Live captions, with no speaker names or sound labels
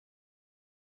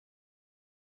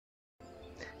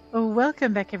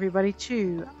Welcome back everybody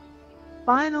to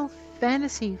Final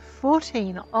Fantasy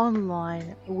XIV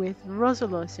Online with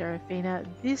Roselore Serafina.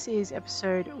 This is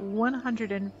episode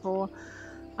 104.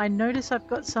 I notice I've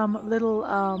got some little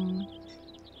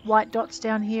white dots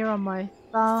down here on my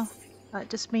bar. That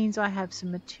just means I have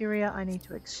some materia I need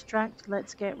to extract.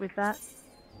 Let's get with that.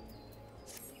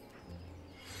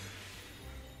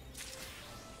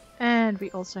 And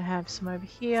we also have some over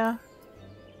here.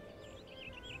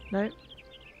 Nope.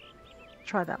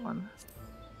 Try that one.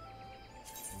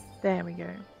 There we go.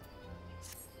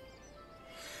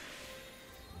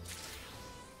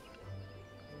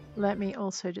 Let me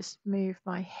also just move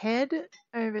my head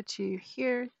over to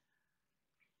here.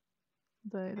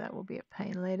 Though that will be a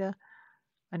pain later.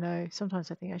 I know, sometimes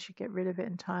I think I should get rid of it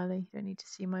entirely. You don't need to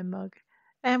see my mug.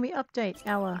 And we update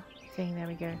our thing. There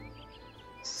we go.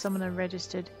 Summoner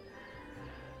registered.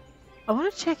 I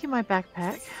want to check in my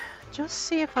backpack. Just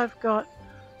see if I've got...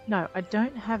 No, I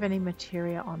don't have any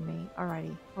materia on me.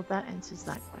 Alrighty, well that answers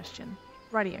that question.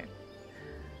 Rightio.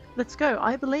 Let's go.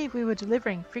 I believe we were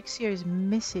delivering Frixio's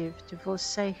missive to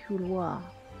Roselore.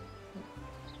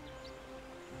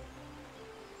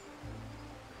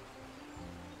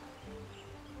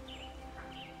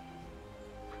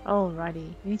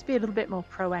 Alrighty, we need to be a little bit more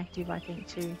proactive, I think,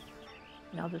 too.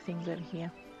 And other things over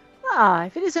here. Ah,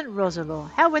 if it isn't Roselore,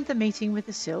 how went the meeting with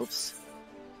the Sylphs?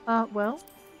 Well...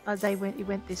 it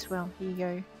went this well. Here you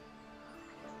go.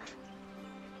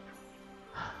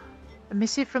 A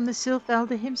missive from the Sylph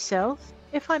Elder himself,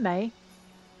 if I may.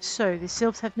 So, the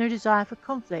Sylphs have no desire for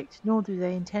conflict, nor do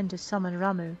they intend to summon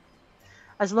Ramuh.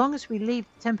 As long as we leave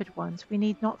the Tempered Ones, we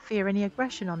need not fear any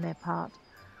aggression on their part.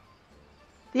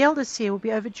 The Elder Seer will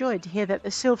be overjoyed to hear that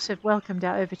the Sylphs have welcomed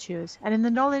our overtures, and in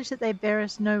the knowledge that they bear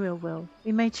us no ill will,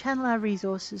 we may channel our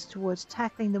resources towards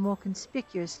tackling the more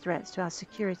conspicuous threats to our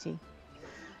security.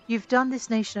 You've done this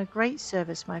nation a great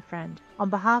service, my friend. On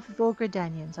behalf of all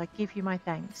Gridanians, I give you my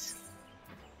thanks.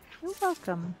 You're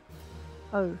welcome.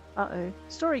 Oh, uh-oh.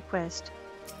 Story quest.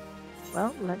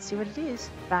 Well, let's see what it is.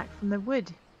 Back from the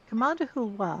wood. Commander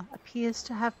Hulwa appears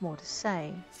to have more to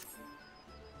say.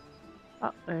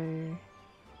 Uh-oh.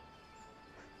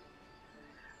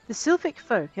 The Sylphic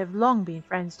folk have long been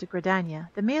friends to Gridania.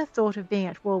 The mere thought of being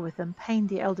at war with them pained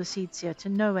the Elder Seer to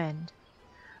no end.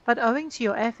 But owing to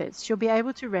your efforts, she'll be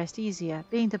able to rest easier.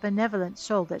 Being the benevolent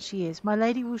soul that she is, my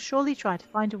lady will surely try to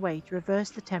find a way to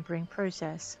reverse the tempering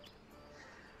process.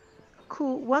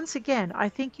 Cool. Once again, I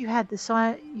think you had the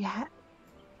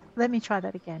Let me try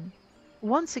that again.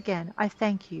 Once again, I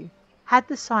thank you. Had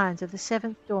the scions of the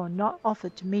Seventh Dawn not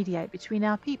offered to mediate between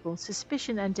our people,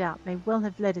 suspicion and doubt may well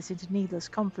have led us into needless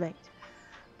conflict.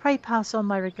 Pray pass on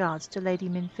my regards to Lady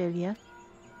Minfillia.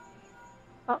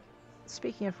 Oh,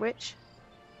 speaking of which...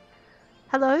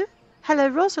 Hello? Hello,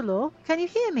 Roselore? Can you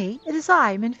hear me? It is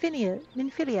I,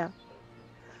 Minfillia.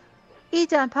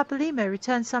 Ida and Papalimo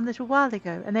returned some little while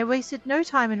ago, and they wasted no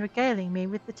time in regaling me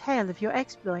with the tale of your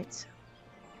exploits.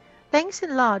 Thanks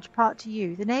in large part to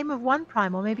you, the name of one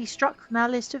primal may be struck from our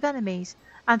list of enemies,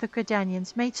 and the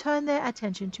Gridanians may turn their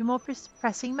attention to more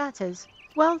pressing matters.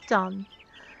 Well done.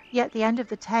 Yet the end of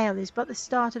the tale is but the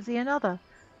start of the another.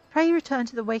 Pray return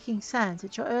to the Waking Sands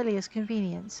at your earliest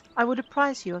convenience. I will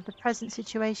apprise you of the present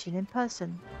situation in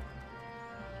person.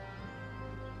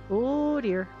 Oh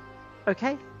dear.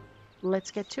 Okay, let's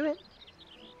get to it.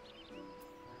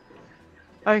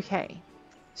 Okay,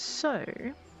 so...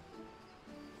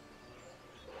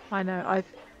 I know,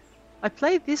 I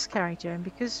played this character, and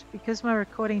because my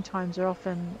recording times are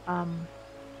often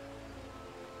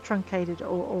truncated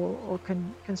or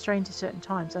constrained to certain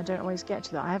times, I don't always get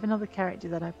to that. I have another character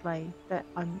that I play that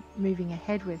I'm moving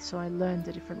ahead with, so I learned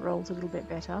the different roles a little bit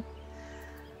better.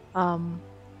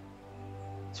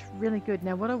 It's really good.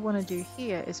 Now what I want to do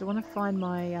here is I want to find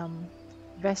my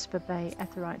Vesper Bay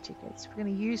Aetheryte tickets. We're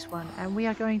going to use one, and we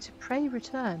are going to pray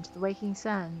return to the Waking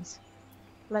Sands.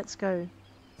 Let's go.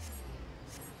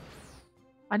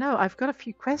 I know, I've got a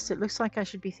few quests. It looks like I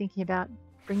should be thinking about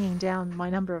bringing down my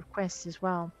number of quests as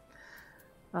well.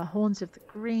 Horns of the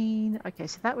Green. Okay,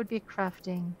 so that would be a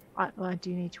crafting. I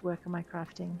do need to work on my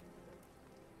crafting.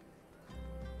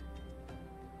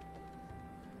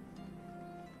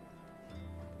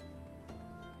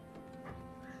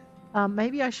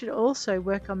 Maybe I should also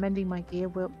work on mending my gear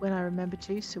when I remember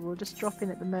to. So we'll just drop in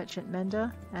at the Merchant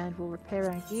Mender and we'll repair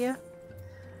our gear.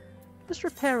 Just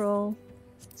repair all.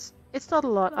 It's not a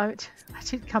lot. I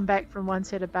did come back from one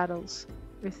set of battles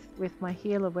with my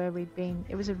healer where we'd been.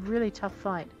 It was a really tough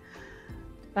fight.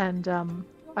 And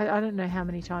I don't know how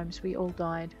many times we all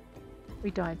died.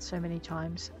 We died so many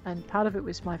times. And part of it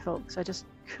was my fault because I just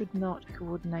could not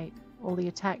coordinate all the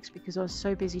attacks because I was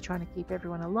so busy trying to keep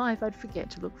everyone alive, I'd forget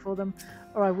to look for them,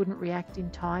 or I wouldn't react in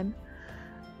time.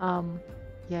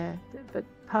 Yeah, but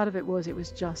part of it was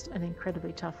just an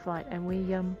incredibly tough fight, and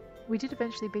we did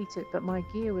eventually beat it, but my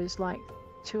gear was like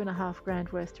 2.5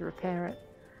 grand worth to repair it.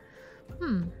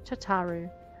 Tataru.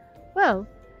 Well,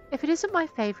 if it isn't my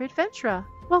favourite adventurer,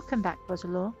 welcome back,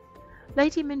 Roselore.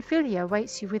 Lady Minfillia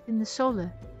awaits you within the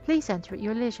solar. Please enter at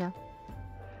your leisure.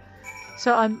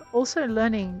 So I'm also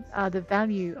learning the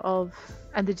value of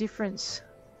and the difference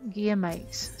gear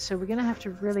makes. So we're going to have to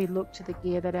really look to the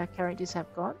gear that our characters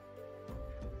have got.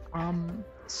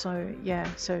 So yeah,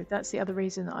 so that's the other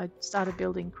reason I started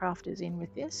building crafters in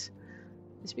with this.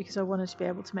 Is because I wanted to be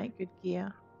able to make good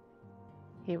gear.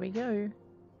 Here we go.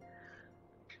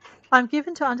 I'm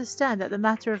given to understand that the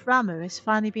matter of Ramu has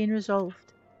finally been resolved.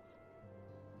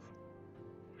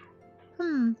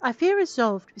 I fear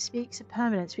resolved bespeaks a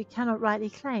permanence we cannot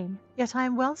rightly claim, yet I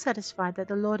am well satisfied that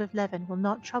the Lord of Leven will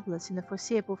not trouble us in the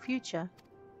foreseeable future.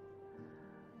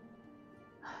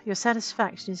 Your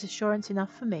satisfaction is assurance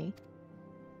enough for me.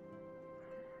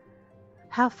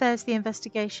 How fares the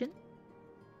investigation?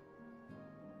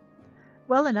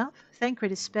 Well enough.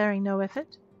 Thancred is sparing no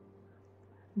effort.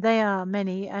 They are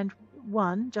many and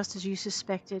one, just as you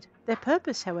suspected. Their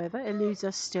purpose, however, eludes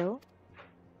us still.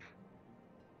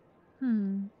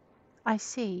 I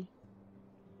see.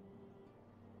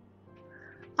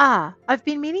 I've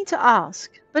been meaning to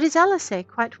ask, but is Alice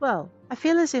quite well? I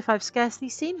feel as if I've scarcely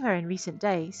seen her in recent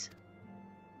days.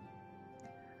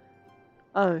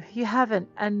 Oh, you haven't,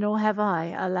 and nor have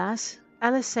I, alas.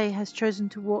 Alice has chosen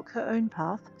to walk her own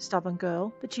path, stubborn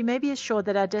girl, but you may be assured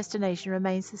that our destination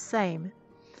remains the same.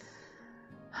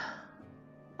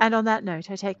 And on that note,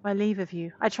 I take my leave of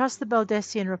you. I trust the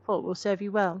Baldessian report will serve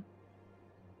you well.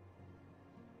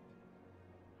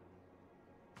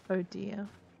 Oh dear.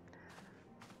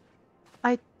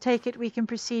 I take it we can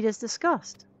proceed as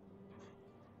discussed.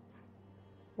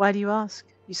 Why do you ask?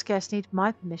 You scarce need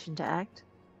my permission to act.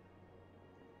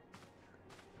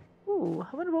 Ooh,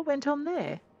 I wonder what went on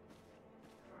there.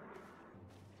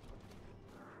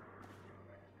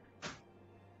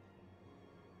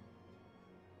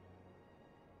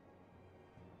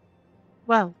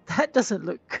 Well, that doesn't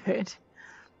look good.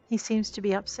 He seems to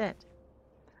be upset.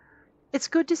 It's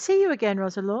good to see you again,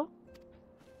 Roselore.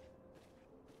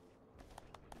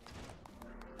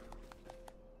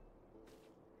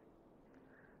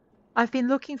 I've been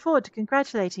looking forward to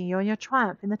congratulating you on your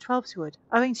triumph in the Twelveswood.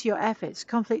 Owing to your efforts,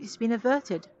 conflict has been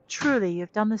averted. Truly, you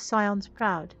have done the Scions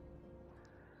proud.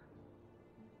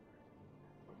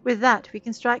 With that, we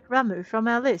can strike Ramu from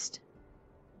our list.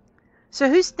 So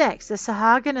who's next, the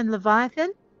Sahagin and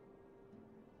Leviathan?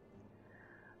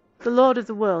 The Lord of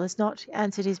the World has not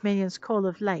answered his minion's call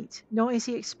of late, nor is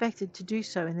he expected to do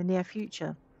so in the near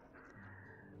future.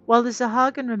 While the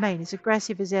Sahagin remain as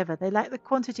aggressive as ever, they lack the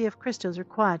quantity of crystals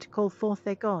required to call forth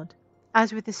their god.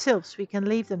 As with the Sylphs, we can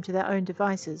leave them to their own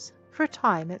devices, for a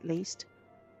time at least.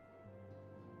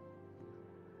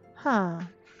 For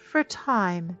a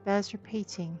time bears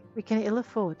repeating. We can ill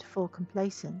afford to fall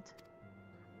complacent.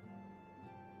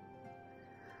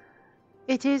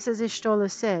 It is as Ishtola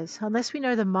says, unless we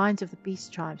know the minds of the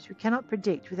beast tribes, we cannot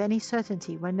predict with any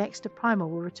certainty when next a primal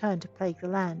will return to plague the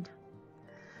land.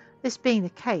 This being the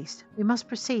case, we must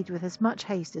proceed with as much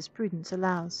haste as prudence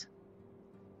allows.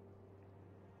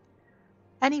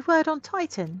 Any word on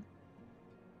Titan?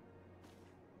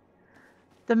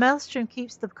 The Maelstrom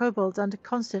keeps the kobolds under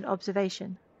constant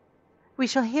observation. We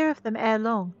shall hear of them ere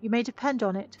long, you may depend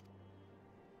on it.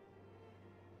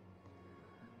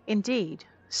 Indeed.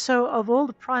 So of all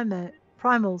the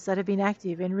primals that have been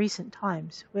active in recent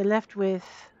times, we're left with...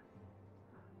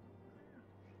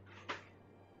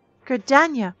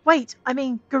 Gridania! Wait, I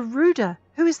mean Garuda!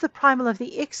 Who is the primal of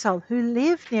the Ixal who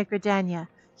live near Gridania?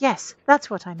 Yes, that's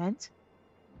what I meant.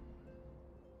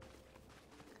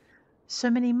 So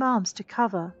many malms to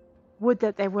cover. Would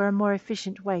that there were a more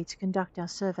efficient way to conduct our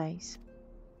surveys.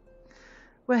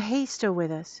 Were he still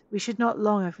with us, we should not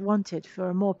long have wanted for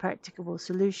a more practicable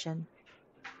solution.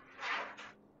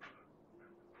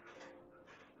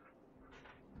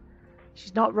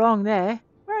 She's not wrong there.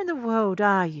 Where in the world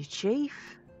are you,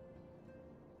 Chief?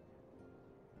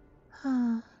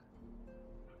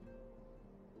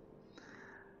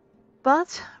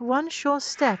 But one sure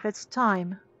step at a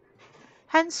time.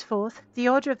 Henceforth, the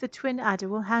Order of the Twin Adder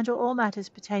will handle all matters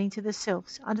pertaining to the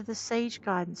Sylphs under the sage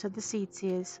guidance of the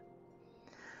Seedseers.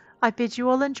 I bid you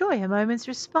all enjoy a moment's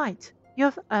respite. You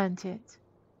have earned it.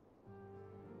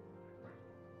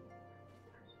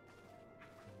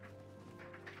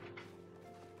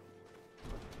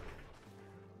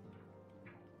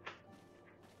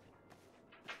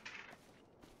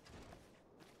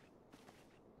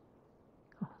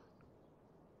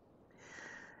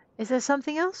 Is there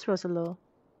something else, Roselore?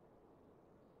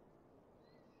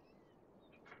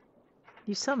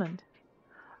 You summoned.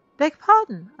 Beg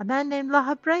pardon, a man named La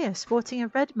Habrea, sporting a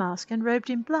red mask and robed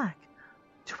in black.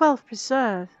 12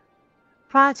 preserve.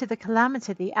 Prior to the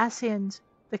calamity, the Asians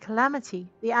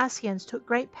took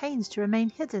great pains to remain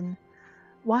hidden.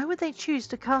 Why would they choose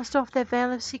to cast off their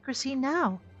veil of secrecy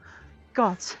now?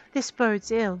 Gods, this bodes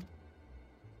ill.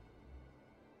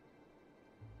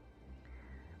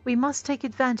 We must take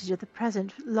advantage of the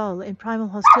present lull in primal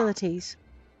hostilities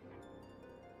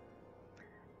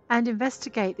and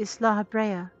investigate this La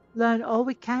Habrea. Learn all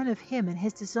we can of him and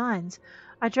his designs.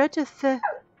 I dread to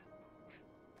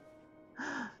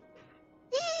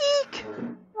Eek!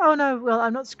 Oh no, well,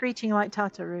 I'm not screeching like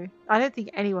Tartaru. I don't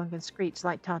think anyone can screech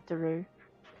like Tartaru.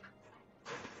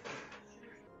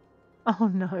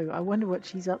 Oh no, I wonder what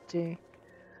she's up to.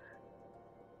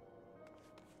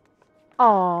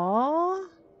 Aww.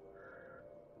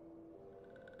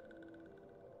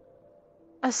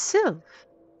 A Sylph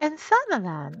in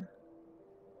Thanalan.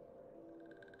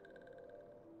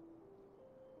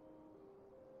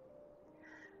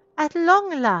 At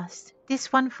long last,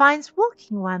 this one finds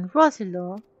walking one,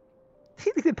 Roselore.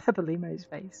 Look at Pepperlimo's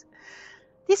face.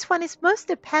 This one is most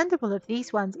dependable of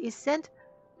these ones, is sent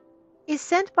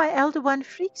by Elder One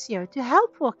Frixio to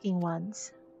help walking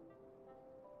ones.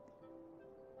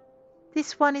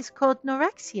 This one is called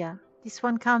Norexia. This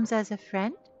one comes as a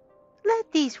friend.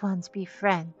 Let these ones be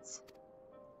friends.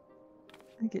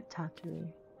 Look at Tartaru.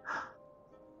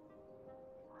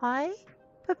 Hi,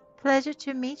 pleasure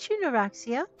to meet you,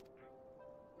 Norexia.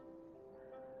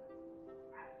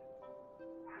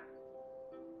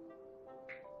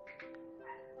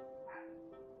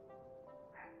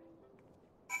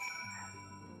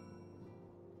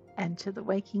 Enter the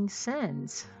waking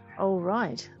sands. All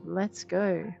right, let's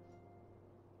go.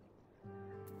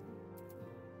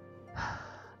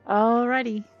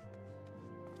 Alrighty.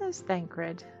 There's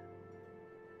Thancred.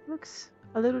 Looks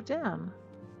a little down.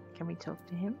 Can we talk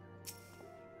to him?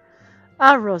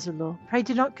 Ah, Roselore, pray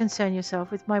do not concern yourself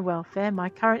with my welfare. My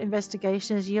current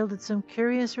investigation has yielded some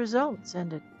curious results,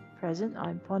 and at present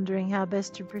I'm pondering how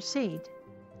best to proceed.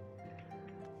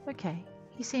 Okay,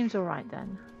 he seems alright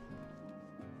then.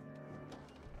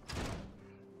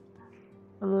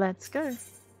 Let's go.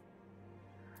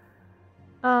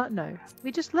 No,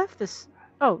 we just left this.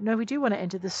 Oh, no, we do want to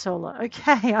enter the solar.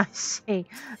 Okay, I see.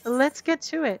 Let's get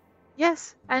to it.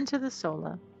 Yes, enter the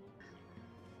solar.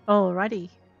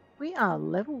 Alrighty. We are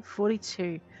level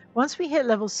 42. Once we hit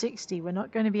level 60, we're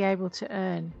not going to be able to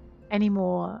earn any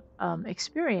more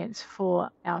experience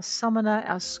for our summoner,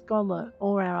 our scholar,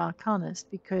 or our arcanist,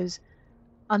 because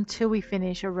until we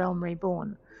finish a realm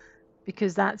reborn,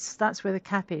 because that's where the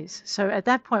cap is. So at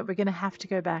that point, we're going to have to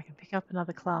go back and pick up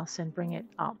another class and bring it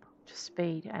up to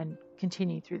speed and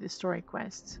continue through the story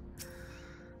quests,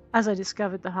 as I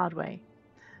discovered the hard way.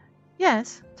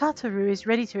 Yes, Tartaru is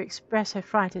ready to express her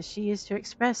fright as she is to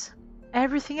express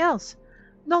everything else.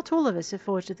 Not all of us are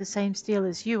forged of the same steel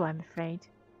as you, I'm afraid.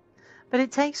 But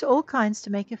it takes all kinds to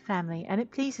make a family, and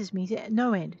it pleases me to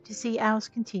no end to see ours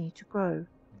continue to grow.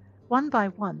 One by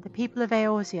one, the people of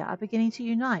Eorzea are beginning to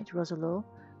unite, Roselore,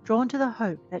 drawn to the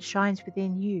hope that shines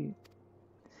within you.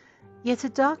 Yet a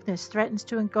darkness threatens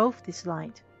to engulf this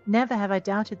light. Never have I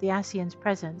doubted the Asians'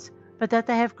 presence, but that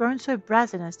they have grown so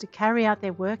brazen as to carry out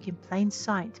their work in plain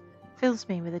sight fills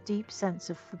me with a deep sense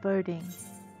of foreboding.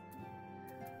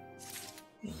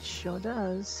 It sure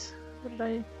does. What did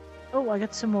I... Oh, I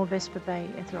got some more Vesper Bay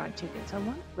Etherite tickets. I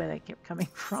wondered where they kept coming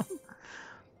from.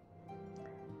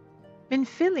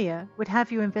 Minfillia would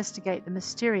have you investigate the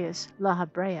mysterious La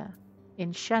Habrea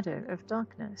in Shadow of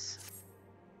Darkness.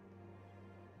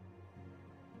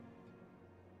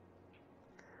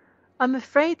 I'm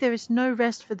afraid there is no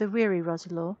rest for the weary,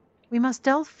 Roselore. We must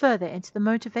delve further into the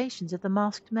motivations of the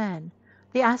masked man,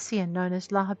 the Asian known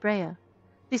as La Habrea.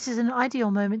 This is an ideal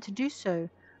moment to do so,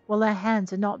 while our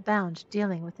hands are not bound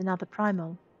dealing with another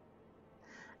primal.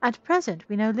 At present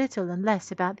we know little and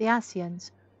less about the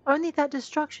Asians, only that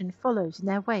destruction follows in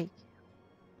their wake.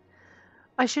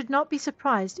 I should not be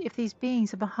surprised if these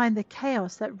beings are behind the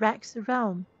chaos that racks the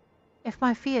realm. If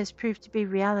my fears prove to be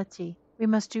reality, we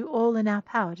must do all in our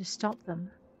power to stop them.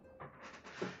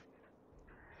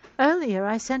 Earlier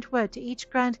I sent word to each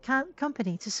Grand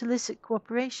Company to solicit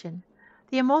cooperation.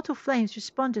 The Immortal Flames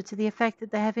responded to the effect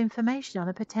that they have information on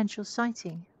a potential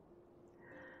sighting.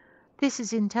 This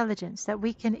is intelligence that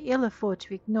we can ill afford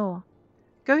to ignore.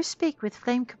 Go speak with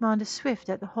Flame Commander Swift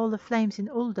at the Hall of Flames in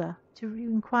Ulda to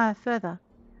inquire further.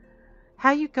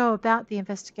 How you go about the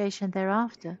investigation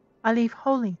thereafter, I leave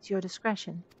wholly to your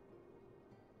discretion.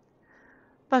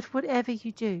 But whatever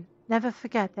you do, never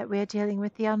forget that we are dealing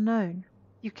with the unknown.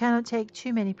 You cannot take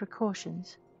too many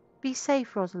precautions. Be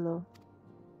safe, Roselore.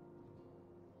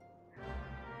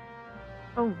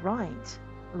 All right,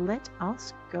 let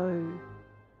us go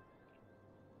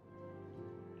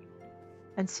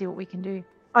and see what we can do.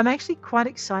 I'm actually quite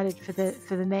excited for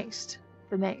the next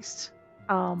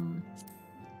DLC,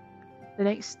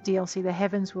 the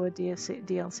Heavensward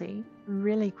DLC. I'm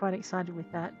really quite excited with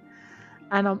that,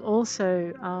 and I'm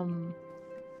also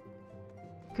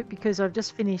because I've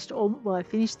just finished I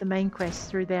finished the main quest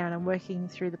through there, and I'm working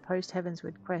through the post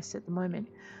Heavensward quest at the moment.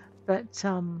 But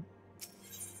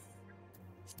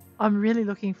I'm really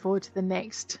looking forward to the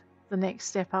next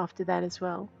step after that as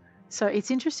well. So it's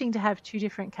interesting to have two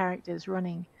different characters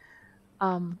running.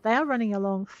 They are running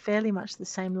along fairly much the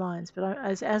same lines, but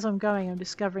as I'm going, I'm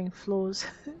discovering flaws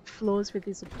with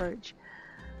this approach.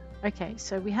 Okay,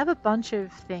 so we have a bunch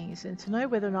of things, and to know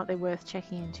whether or not they're worth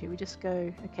checking into, we just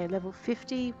go, okay, level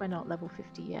 50, we're not level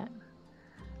 50 yet.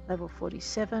 Level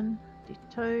 47,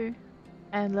 ditto,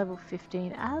 and level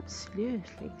 15,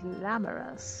 absolutely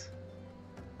glamorous.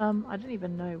 I don't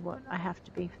even know what I have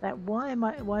to be for that. Why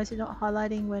is it not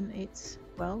highlighting when it's,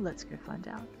 well, let's go find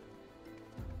out.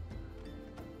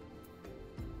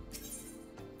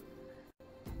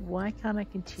 Why can't I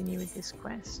continue with this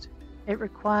quest? It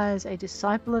requires a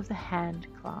Disciple of the Hand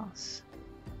class.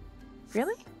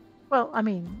 Really? Well, I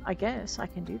mean, I guess I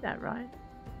can do that, right?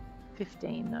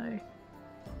 15 though.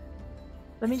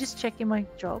 Let me just check in my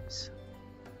jobs.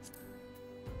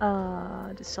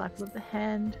 Disciple of the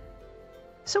Hand.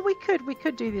 So we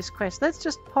could do this quest. Let's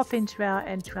just pop into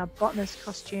our botanist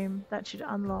costume. That should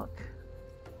unlock.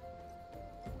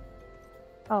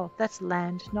 Oh, that's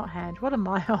land, not hand. What am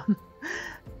I on?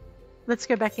 Let's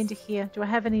go back into here. Do I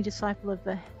have any Disciple of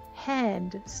the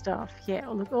Hand stuff? Yeah,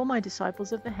 oh, look, all my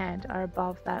Disciples of the Hand are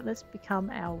above that. Let's become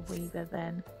our Weaver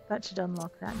then. That should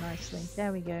unlock that nicely.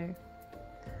 There we go.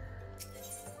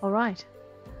 Alright.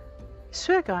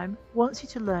 Swergheim wants you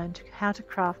to learn how to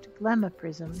craft glamour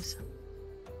prisms.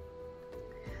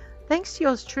 Thanks to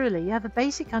yours truly, you have a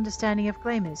basic understanding of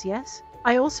glamours, yes?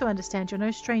 I also understand you're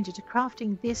no stranger to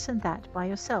crafting this and that by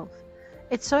yourself.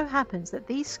 It so happens that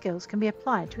these skills can be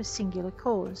applied to a singular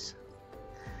cause.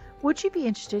 Would you be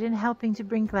interested in helping to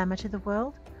bring glamour to the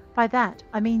world? By that,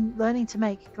 I mean learning to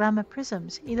make glamour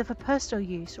prisms, either for personal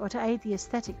use or to aid the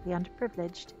aesthetically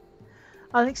underprivileged.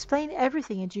 I'll explain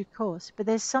everything in due course, but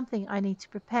there's something I need to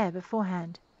prepare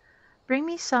beforehand. Bring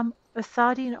me some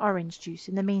Othardian orange juice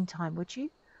in the meantime, would you?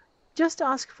 Just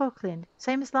ask Falkland,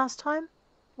 same as last time?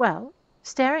 Well,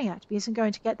 staring at me isn't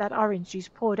going to get that orange juice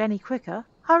poured any quicker.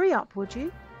 Hurry up, would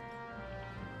you?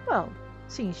 Well,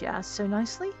 seeing as you asked so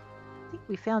nicely, I think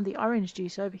we found the orange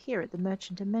juice over here at the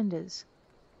Merchant and Menders.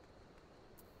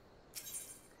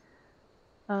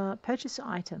 Purchase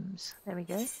items. There we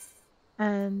go.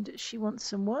 And she wants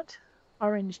some what?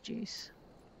 Orange juice.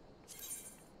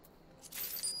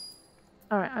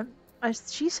 Alright,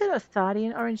 she said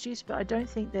Othardian orange juice, but I don't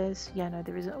think there's... Yeah, no,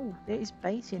 there isn't. Oh, there is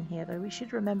bait in here, though. We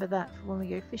should remember that for when we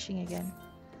go fishing again.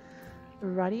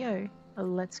 Rightio.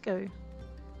 Let's go.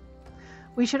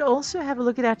 We should also have a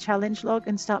look at our challenge log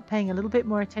and start paying a little bit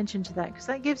more attention to that, because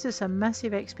that gives us a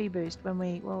massive XP boost when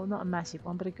we... Well, not a massive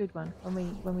one, but a good one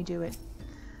when we do it.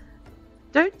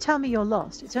 Don't tell me you're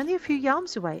lost. It's only a few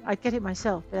yards away. I'd get it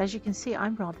myself, but as you can see,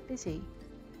 I'm rather busy.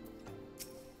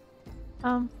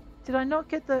 Did I not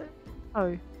get the...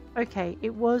 Oh, okay.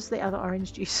 It was the other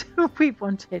orange juice we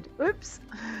wanted. Oops.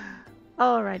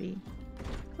 Alrighty.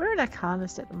 We're in a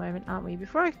Arcanist at the moment, aren't we?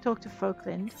 Before I talk to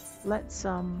Falkland, let's...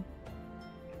 No,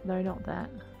 not that.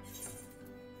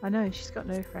 I know, she's got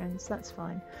no friends. That's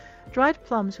fine. Dried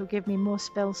plums will give me more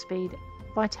spell speed,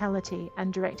 vitality,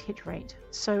 and direct hit rate.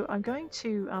 So I'm going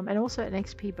to... and also an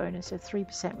XP bonus of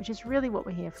 3%, which is really what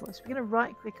we're here for. So we're going to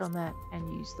right-click on that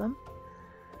and use them.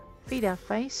 Feed our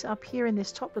face. Up here in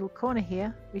this top little corner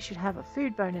here, we should have a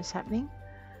food bonus happening.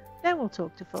 Then we'll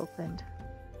talk to Falkland.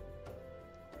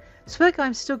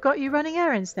 Swergheim's still got you running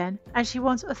errands then, and she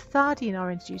wants Othardian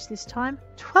orange juice this time.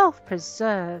 12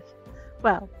 preserve.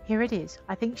 Well, here it is.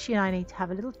 I think she and I need to have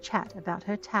a little chat about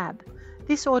her tab.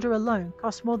 This order alone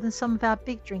costs more than some of our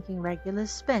big drinking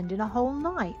regulars spend in a whole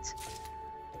night.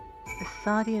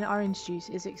 Othardian orange juice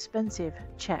is expensive.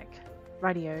 Check.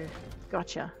 Radio.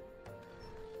 Gotcha.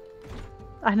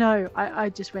 I know, I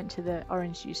just went to the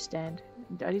orange juice stand.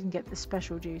 I didn't get the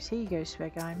special juice. Here you go,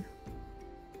 Swergheim.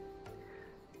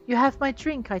 You have my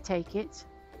drink, I take it?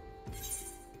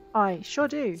 I sure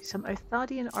do. Some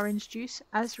Othardian orange juice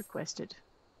as requested.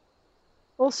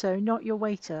 Also, not your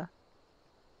waiter.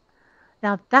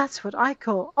 Now that's what I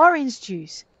call orange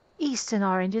juice. Eastern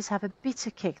oranges have a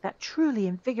bitter kick that truly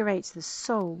invigorates the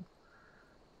soul.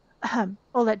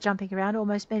 All that jumping around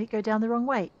almost made it go down the wrong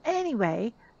way.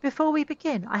 Anyway, before we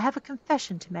begin, I have a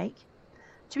confession to make.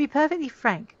 To be perfectly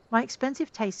frank, my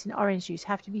expensive tastes in orange juice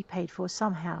have to be paid for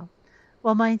somehow.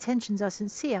 While my intentions are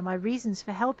sincere, my reasons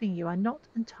for helping you are not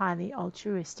entirely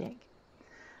altruistic.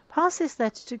 Pass this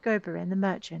letter to Goberin the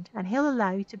merchant, and he'll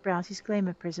allow you to browse his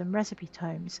Glamour Prism recipe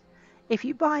tomes. If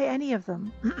you buy any of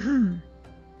them,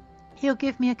 he'll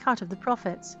give me a cut of the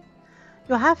profits.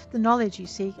 You'll have the knowledge you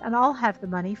seek, and I'll have the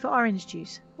money for orange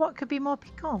juice. What could be more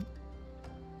piquant?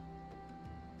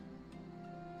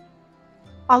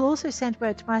 I'll also send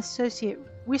word to my associate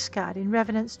Whiskard in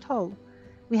Revenant's Toll.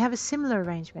 We have a similar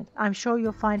arrangement. I'm sure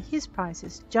you'll find his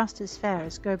prices just as fair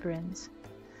as Goberin's.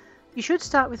 You should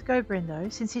start with Goberin though,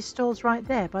 since his stall's right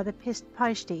there by the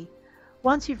Paishti.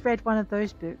 Once you've read one of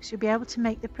those books, you'll be able to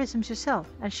make the prisms yourself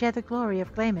and share the glory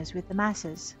of glamours with the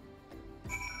masses.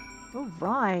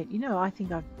 Alright, you know, I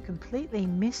think I've completely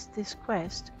missed this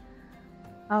quest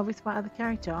with my other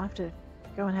character. I'll have to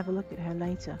go and have a look at her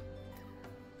later.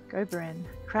 Goberin,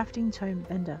 crafting tome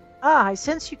vendor. Ah, I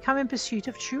sense you come in pursuit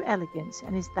of true elegance,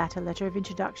 and is that a letter of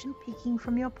introduction peeking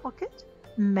from your pocket?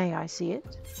 May I see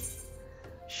it?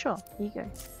 Sure, here you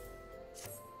go.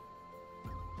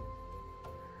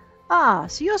 Ah,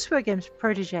 so you're Swergem's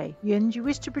protege, and you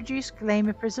wish to produce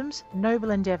glamour prisms?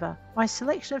 Noble endeavour. My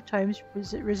selection of tomes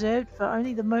reserved for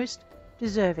only the most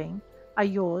deserving are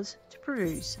yours to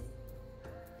peruse.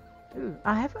 Ooh,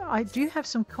 I do have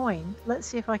some coin. Let's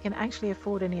see if I can actually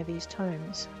afford any of these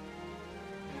tomes.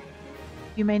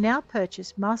 You may now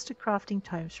purchase master crafting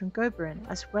tomes from Goberin,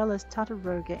 as well as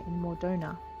Tataroga in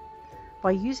Mordona.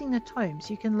 By using the tomes,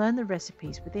 you can learn the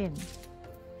recipes within.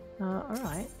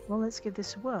 Alright, well let's give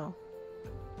this a whirl.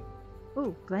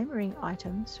 Ooh, glamoring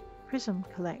items, prism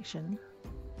collection.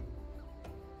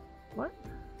 What?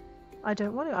 I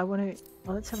don't want to, I want to,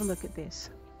 well let's have a look at this.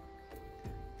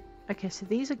 Okay, so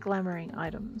these are glamoring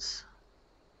items.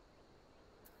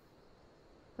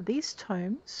 Are these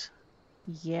tomes?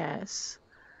 Yes.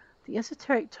 The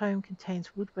esoteric tome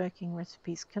contains woodworking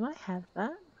recipes. Can I have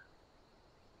that?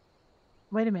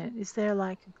 Wait a minute, is there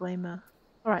like a glamour?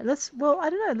 Alright, well, I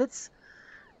don't know,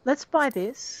 let's buy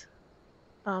this.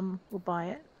 We'll buy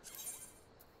it.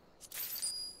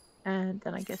 And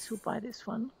then I guess we'll buy this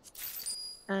one.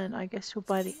 And I guess we'll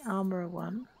buy the armorer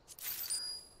one.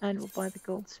 And we'll buy the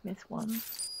goldsmith one.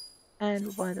 And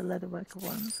we'll buy the leatherworker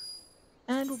one.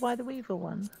 And we'll buy the weaver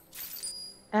one.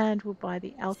 And we'll buy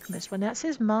the alchemist one. Now it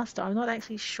says master. I'm not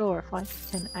actually sure if I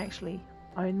can actually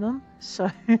own them.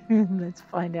 So let's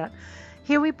find out.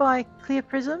 Here we buy clear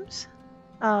prisms.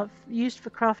 Used for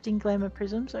crafting glamour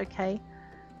prisms. Okay.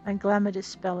 And glamour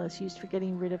dispellers. Used for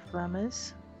getting rid of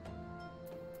glamours.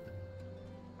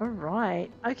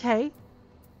 Alright. Okay.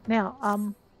 Now,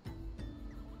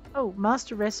 oh,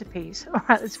 master recipes.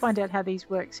 Alright, let's find out how these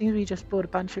work. Seems we just bought a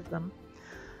bunch of them.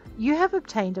 You have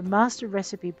obtained a master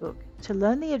recipe book. To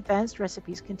learn the advanced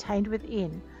recipes contained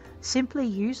within, simply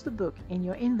use the book in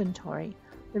your inventory.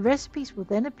 The recipes will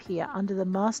then appear under the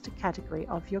master category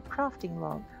of your crafting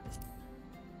log.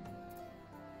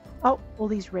 Oh, all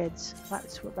these reds.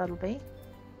 That's what that'll be.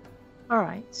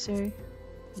 Alright, so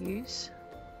use.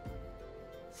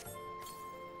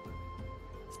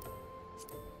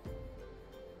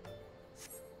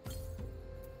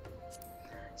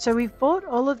 So we've bought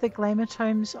all of the glamour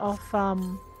tomes off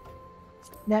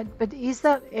now, but is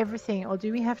that everything, or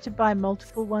do we have to buy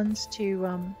multiple ones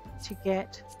to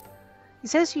get? It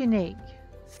says unique.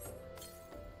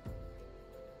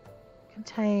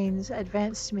 Contains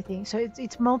advanced smithing, so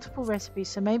it's multiple recipes.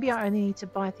 So maybe I only need to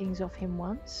buy things off him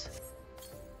once.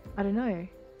 I don't know.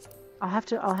 I'll have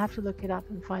to look it up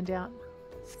and find out.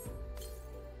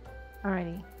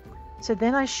 Alrighty. So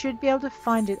then I should be able to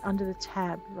find it under the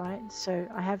tab, right? So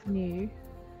I have new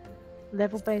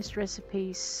level-based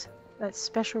recipes. That's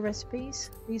special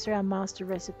recipes. These are our master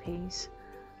recipes.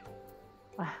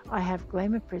 I have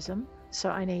glamour prism, so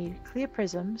I need clear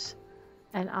prisms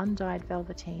and undyed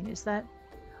velveteen. Is that?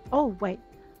 Oh wait.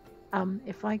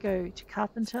 If I go to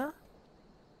carpenter,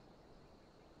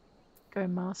 go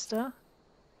master.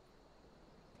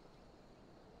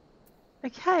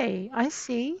 Okay, I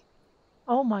see.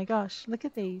 Oh my gosh, look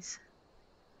at these.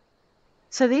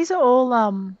 So these are all,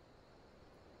 and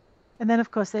then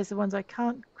of course there's the ones I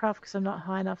can't craft because I'm not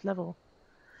high enough level.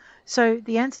 So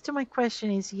the answer to my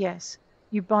question is yes.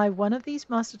 You buy one of these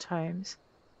master tomes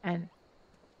and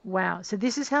wow. So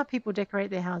this is how people decorate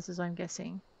their houses, I'm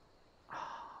guessing.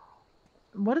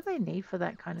 What do they need for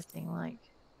that kind of thing? Like,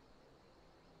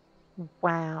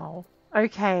 wow.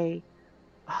 Okay.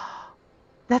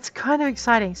 That's kind of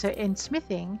exciting. So in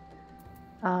smithing,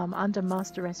 under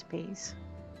master recipes,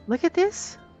 look at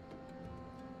this.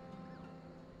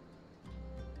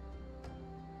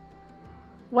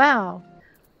 Wow.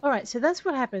 Alright, so that's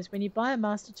what happens when you buy a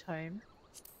master tome.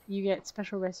 You get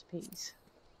special recipes.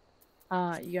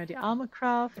 You go into armor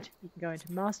craft, you can go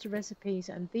into master recipes,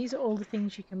 and these are all the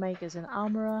things you can make as an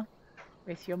armorer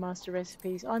with your master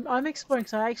recipes. I'm exploring,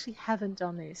 so I actually haven't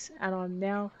done this, and I'm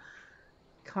now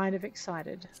kind of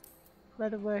excited.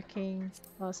 Leatherworking,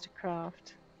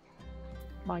 mastercraft.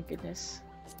 My goodness.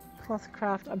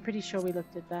 Clothcraft, I'm pretty sure we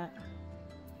looked at that.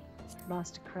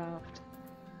 Mastercraft.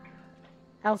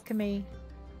 Alchemy.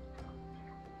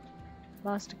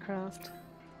 Mastercraft.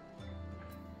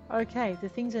 Okay, the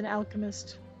things an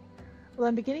alchemist. Well,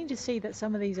 I'm beginning to see that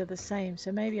some of these are the same,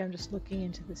 so maybe I'm just looking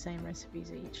into the same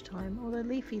recipes each time. Although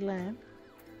leafy lamp.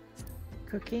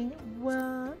 Cooking.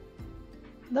 Well,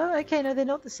 no, okay, no, they're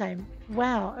not the same.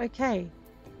 Wow, okay.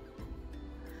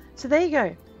 So there you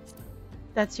go.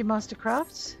 That's your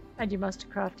mastercrafts and your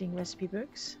mastercrafting recipe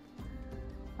books.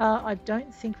 I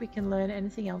don't think we can learn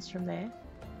anything else from there.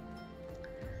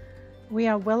 We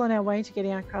are well on our way to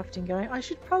getting our crafting going. I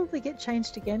should probably get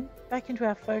changed again, back into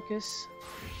our focus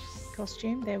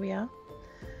costume. There we are.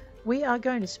 We are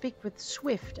going to speak with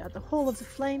Swift at the Hall of the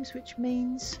Flames, which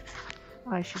means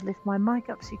I should lift my mic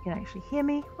up so you can actually hear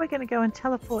me. We're going to go and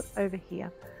teleport over here.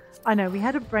 I know, we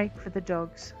had a break for the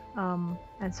dogs,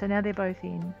 and so now they're both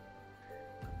in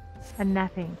and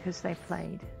napping because they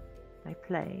played. They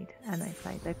played and they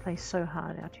played. They play so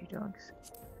hard, our two dogs.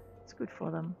 It's good for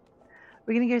them.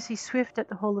 We're going to go see Swift at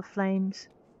the Hall of Flames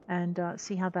and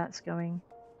see how that's going.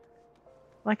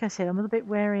 Like I said, I'm a little bit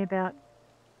wary about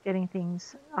getting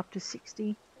things up to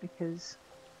 60 because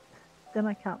then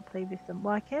I can't play with them.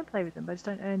 Well, I can play with them, but I just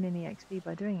don't earn any XP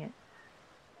by doing it.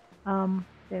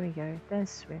 There we go.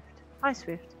 There's Swift. Hi,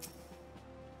 Swift.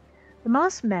 The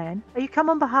Masked Man? Are you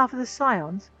come on behalf of the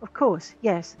Scions? Of course,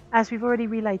 yes. As we've already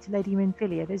relayed to Lady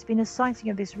Minfillia, there's been a sighting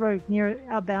of this rogue near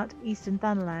about Eastern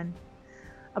Thanalan.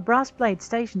 A brass blade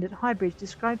stationed at Highbridge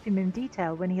described him in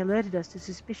detail when he alerted us to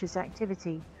suspicious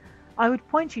activity. I would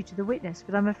point you to the witness,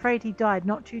 but I'm afraid he died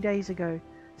not 2 days ago,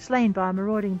 slain by a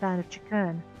marauding band of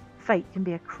Chikern. Fate can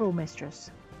be a cruel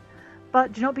mistress.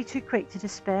 But do not be too quick to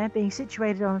despair. Being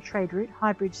situated on a trade route,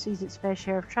 Highbridge sees its fair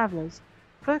share of travellers.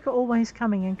 Folk are always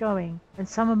coming and going, and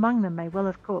some among them may well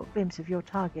have caught a glimpse of your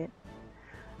target.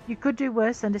 You could do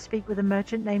worse than to speak with a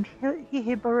merchant named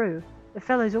Hihibaru. The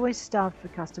fellow's always starved for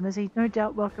customers. He'd no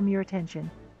doubt welcome your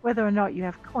attention, whether or not you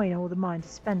have coin or the mind to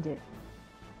spend it.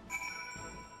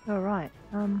 Alright,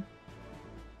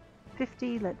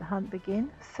 50, let the hunt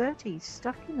begin. 30,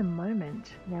 stuck in the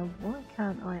moment. Now why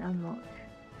can't I unlock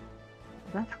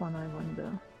that one, I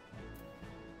wonder?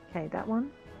 Okay, that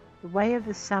one. The Way of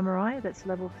the Samurai, that's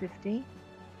level 50.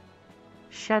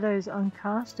 Shadows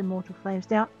Uncast, Immortal Flames.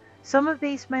 Now, some of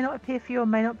these may not appear for you or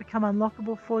may not become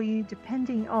unlockable for you,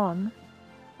 depending on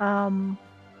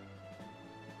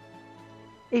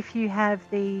if you have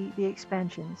the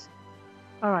expansions.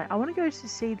 Alright, I want to go to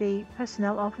see the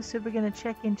personnel officer. We're going to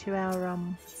check into our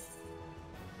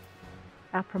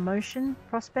promotion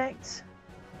prospects.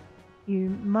 You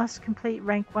must complete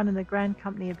rank 1 in the Grand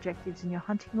Company objectives in your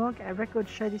hunting log. Our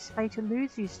records show this fate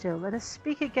eludes you still. Let us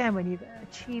speak again when you've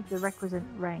achieved the requisite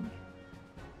rank.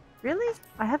 Really?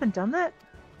 I haven't done that?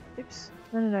 Oops.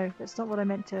 No. That's not what I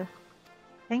meant to...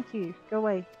 Thank you. Go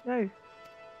away. No.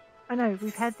 I know.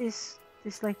 We've had this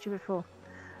lecture before.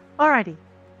 Alrighty.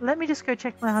 Let me just go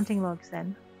check my hunting logs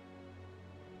then.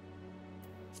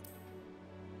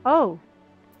 Oh.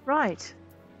 Right.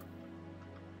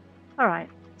 Alright.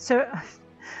 So,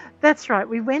 that's right.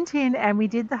 We went in and we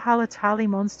did the Halatali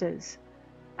monsters.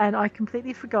 And I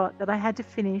completely forgot that I had to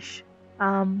finish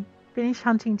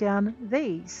hunting down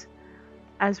these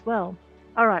as well.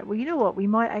 Alright, well, you know what? We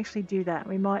might actually do that.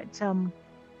 We might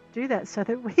do that so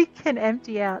that we can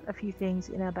empty out a few things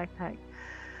in our backpack.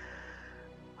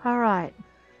 Alright.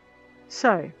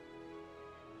 So,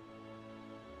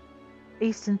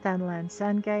 Eastern Thanalan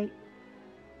Sandgate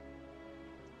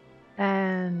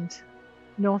and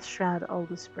North Shroud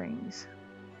Alder Springs.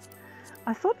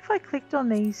 I thought if I clicked on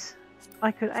these,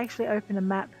 I could actually open a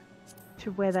map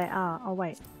to where they are. Oh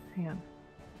wait, hang on.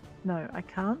 No, I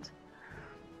can't.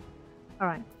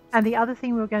 Alright, and the other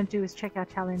thing we were going to do is check our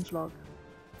challenge log,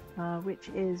 which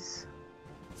is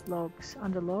logs,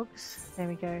 under logs. There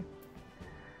we go.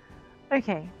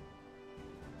 Okay,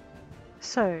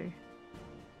 so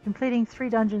completing 3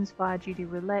 dungeons via duty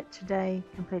roulette today,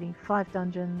 completing 5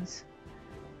 dungeons.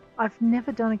 I've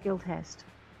never done a guild test.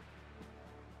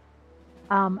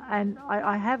 And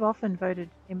I have often voted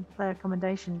in player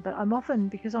commendation, but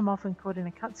because I'm often caught in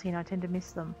a cutscene, I tend to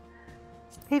miss them.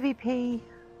 PvP,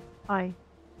 I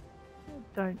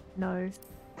don't know.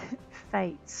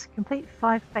 Fates. Complete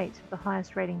 5 fates with the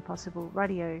highest rating possible.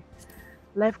 Radio.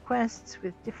 Lev quests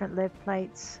with different lev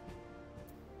plates.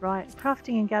 Right.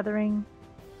 Crafting and gathering.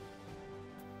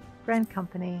 Grand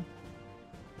company.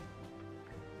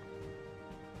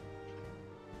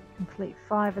 Complete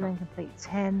 5 and then complete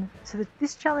 10. So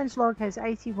this challenge log has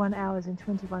 81 hours and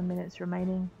 21 minutes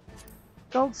remaining.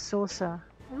 Gold saucer.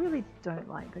 I really don't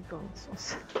like the gold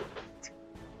saucer.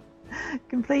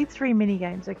 Complete 3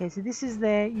 minigames. Okay, so this is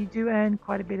there. You do earn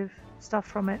quite a bit of stuff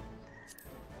from it.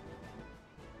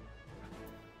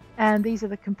 And these are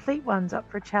the complete ones up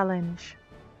for a challenge.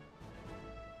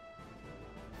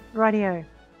 Rightio.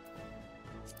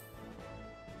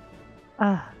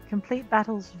 Complete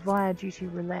battles via duty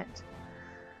roulette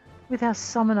with our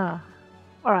summoner.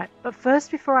 Alright, but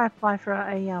first, before I apply for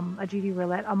a duty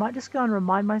roulette, I might just go and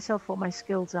remind myself what my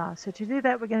skills are. So to do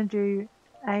that, we're going to do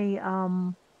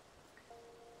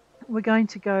we're going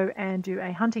to go and do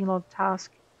a hunting log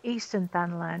task. Eastern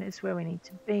Thanalan is where we need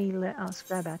to be. Let us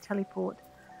grab our teleport.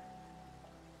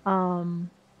 Eastern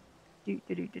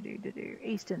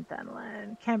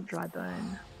Thanalan, Camp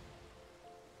Drybone.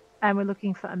 And we're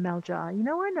looking for a Meljar. You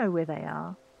know, I know where they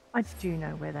are. I do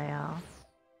know where they are.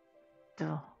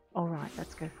 Duh. Alright,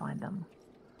 let's go find them.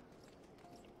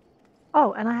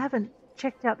 Oh, and I haven't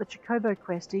checked out the Chocobo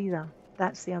quest either.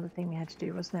 That's the other thing we had to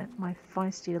do, wasn't it? My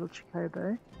feisty little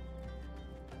Chocobo.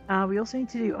 We also need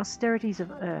to do Austerities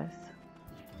of Earth.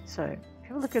 So,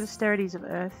 have a look at Austerities of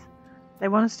Earth. They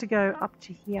want us to go up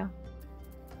to here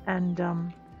and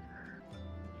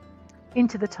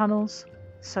into the tunnels.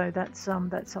 So that's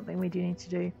something we do need to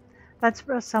do. That's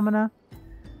for a summoner.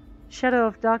 Shadow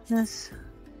of Darkness.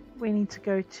 We need to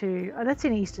go to... Oh, that's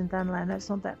in Eastern Thanalan. That's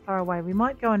not that far away. We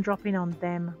might go and drop in on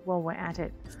them while we're at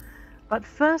it. But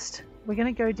first, we're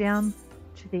going to go down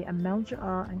to the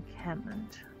Amaljar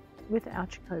encampment with our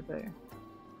Chocobo.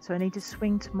 So I need to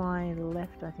swing to my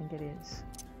left, I think it is.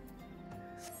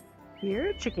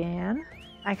 Here, chicken.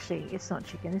 Actually, it's not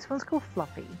chicken. This one's called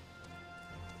Fluffy.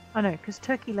 I know, because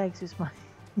Turkey Legs is my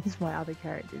other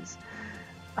characters.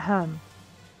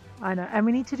 I know, and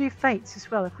we need to do fates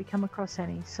as well if we come across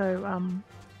any. So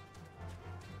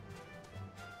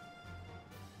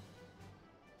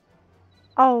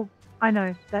oh, I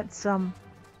know, that's a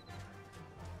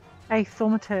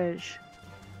Thaumaturge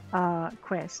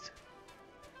quest.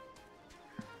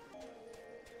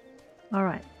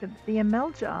 Alright, the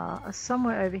Amaljar are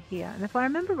somewhere over here, and if I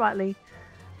remember rightly,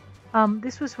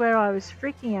 this was where I was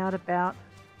freaking out about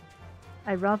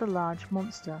a rather large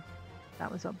monster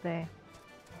that was up there.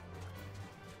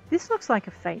 This looks like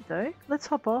a fate though. Let's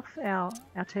hop off our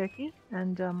turkey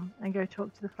and go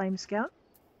talk to the Flame Scout.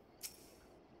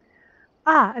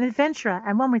 Ah, an adventurer,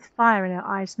 and one with fire in our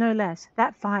eyes, no less.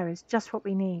 That fire is just what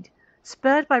we need.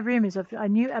 Spurred by rumours of a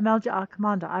new Amaljar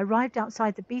commander, I arrived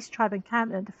outside the Beast Tribe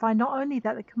encampment to find not only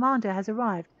that the commander has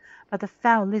arrived, but the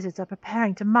foul lizards are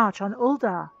preparing to march on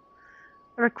Uldar.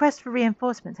 A request for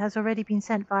reinforcements has already been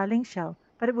sent via Linkshell,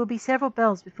 but it will be several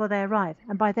bells before they arrive,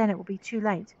 and by then it will be too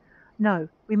late. No,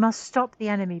 we must stop the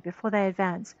enemy before they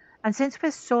advance, and since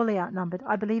we're sorely outnumbered,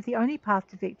 I believe the only path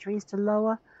to victory is to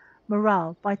lower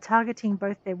morale by targeting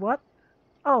both their what?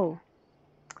 Oh.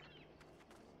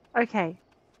 Okay.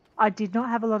 I did not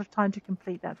have a lot of time to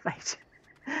complete that fate.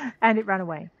 And it ran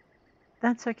away.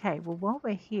 That's okay. Well, while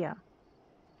we're here,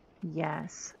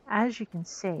 yes, as you can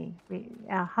see,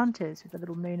 our hunters with a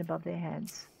little moon above their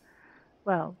heads.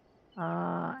 Well,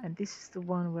 and this is the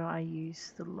one where I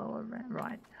use the lower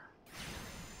right.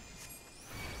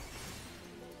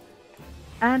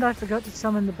 And I forgot to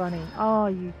summon the bunny. Oh,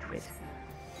 you twit.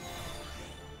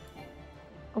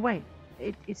 Oh, wait.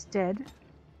 It's dead.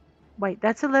 Wait,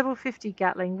 that's a level 50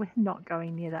 Gatling. We're not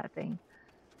going near that thing.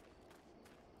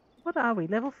 What are we?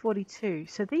 Level 42.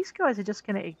 So these guys are just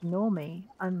going to ignore me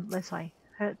unless I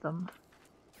hurt them.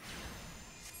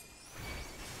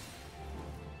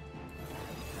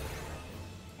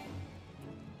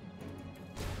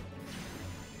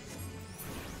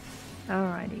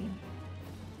 Alrighty.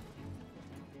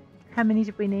 How many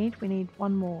did we need? We need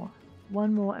one more.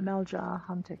 One more Amaljar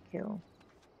hunter kill.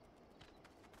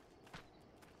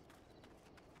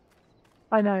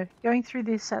 I know, going through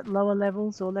this at lower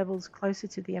levels or levels closer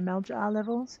to the Amaljar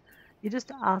levels, you're just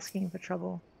asking for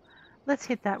trouble. Let's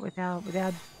hit that with our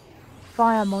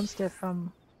fire monster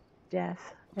from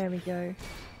death. There we go.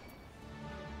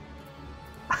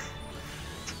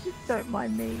 Don't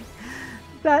mind me.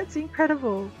 That's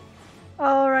incredible.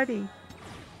 Alrighty.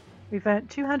 We've earned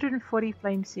 240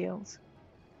 flame seals.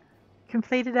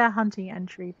 Completed our hunting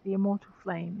entry for the immortal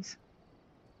flames.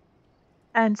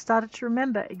 And started to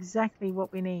remember exactly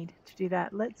what we need to do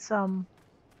that. Let's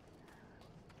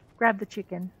grab the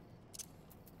chicken.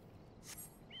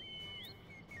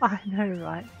 I know,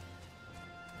 right?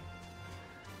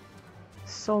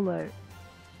 Solo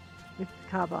with the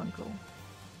carbuncle.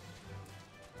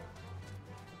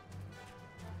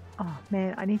 Oh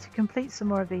man, I need to complete some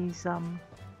more of these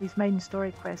maiden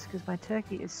story quests because my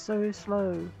turkey is so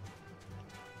slow.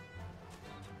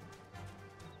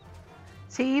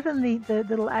 See, even the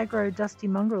little aggro dusty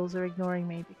mongrels are ignoring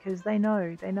me because they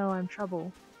know I'm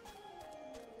trouble.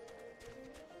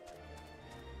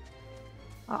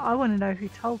 I want to know who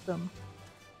told them.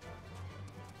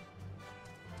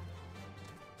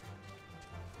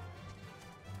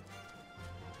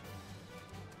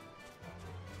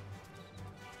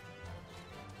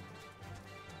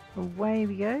 Away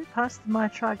we go, past the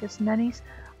Mytragus nannies.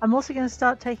 I'm also going to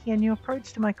start taking a new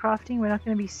approach to my crafting. We're not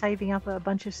going to be saving up a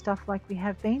bunch of stuff like we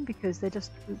have been because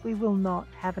we will not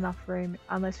have enough room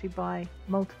unless we buy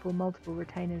multiple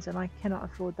retainers, and I cannot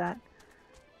afford that.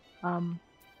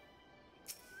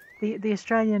 The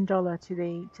Australian dollar to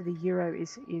the euro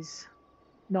is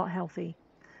not healthy.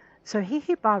 So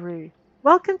Hihibaru,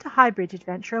 welcome to Highbridge,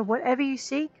 adventurer. Whatever you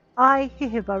seek, I,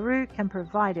 Hihibaru, can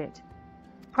provide it.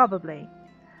 Probably.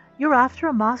 You're after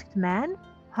a masked man?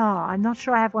 I'm not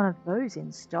sure I have one of those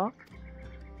in stock.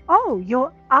 Oh,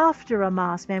 you're after a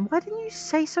masked man. Why didn't you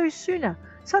say so sooner?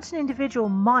 Such an individual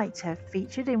might have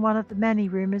featured in one of the many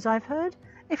rumours I've heard.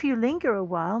 If you linger a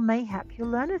while, mayhap you'll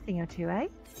learn a thing or two, eh?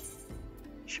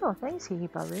 Sure, thanks,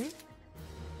 Hihibaru.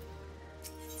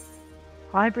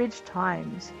 Highbridge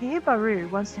Times. Hihibaru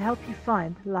wants to help you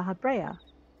find La Habrea.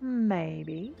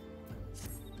 Maybe.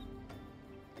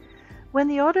 When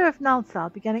the Order of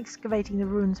Nalthal began excavating the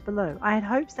ruins below, I had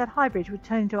hopes that Highbridge would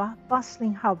turn into a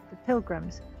bustling hub for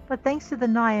pilgrims, but thanks to the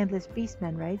nigh-endless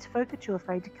beastmen raids, folk are too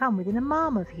afraid to come within a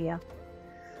mile of here.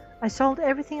 I sold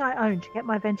everything I owned to get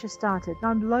my venture started, and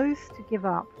I'm loath to give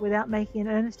up without making an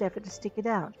earnest effort to stick it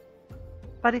out.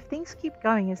 But if things keep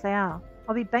going as they are,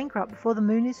 I'll be bankrupt before the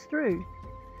moon is through.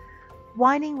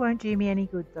 Whining won't do me any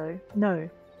good, though. No.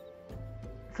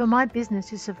 For my business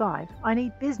to survive, I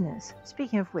need business.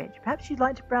 Speaking of which, perhaps you'd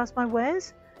like to browse my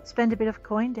wares? Spend a bit of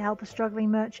coin to help a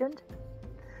struggling merchant?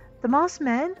 The masked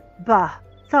man? Bah!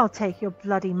 They'll take your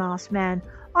bloody masked man.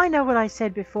 I know what I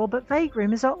said before, but vague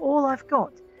rumours are all I've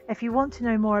got. If you want to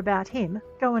know more about him,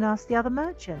 go and ask the other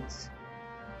merchants.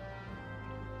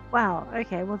 Wow,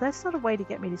 okay, well that's not a way to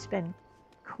get me to spend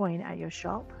coin at your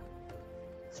shop.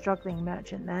 Struggling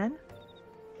merchant man.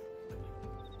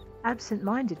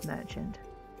 Absent-minded merchant.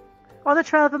 On the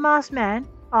trail of a masked man?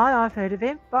 Aye, I've heard of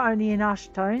him, but only in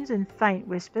hushed tones and faint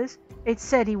whispers. It's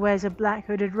said he wears a black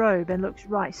hooded robe and looks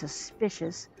right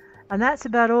suspicious. And that's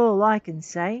about all I can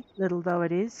say, little though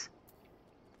it is.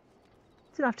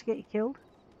 It's enough to get you killed.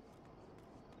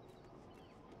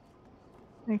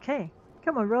 Okay,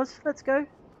 come on Ros, let's go.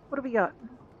 What do we got?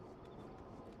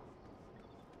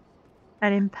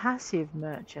 An impassive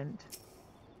merchant.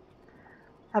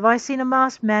 Have I seen a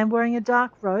masked man wearing a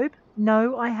dark robe?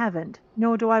 No, I haven't,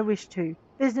 nor do I wish to.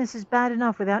 Business is bad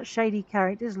enough without shady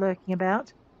characters lurking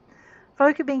about.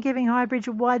 Folk have been giving Highbridge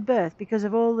a wide berth because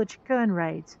of all the Chikern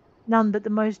raids. None but the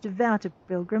most devout of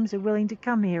pilgrims are willing to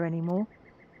come here anymore.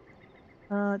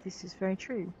 This is very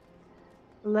true.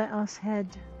 Let us head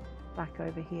back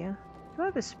over here. Do I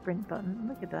have a sprint button?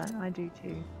 Look at that, I do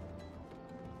too.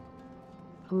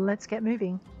 Let's get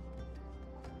moving.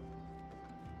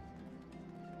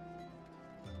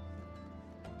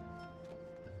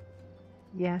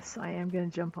 Yes, I am going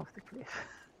to jump off the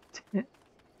cliff.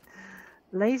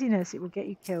 Laziness, it will get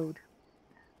you killed.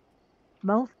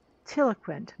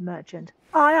 Multiloquent merchant.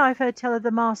 Aye, I've heard tell of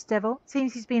the masked devil.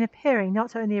 Seems he's been appearing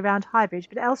not only around Highbridge,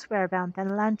 but elsewhere around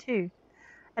Thanalan too.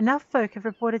 Enough folk have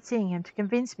reported seeing him to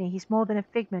convince me he's more than a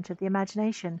figment of the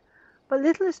imagination, but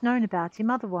little is known about him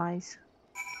otherwise.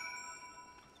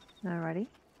 Alrighty.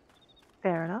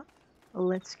 Fair enough.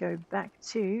 Let's go back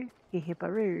to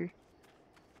Hihibaru.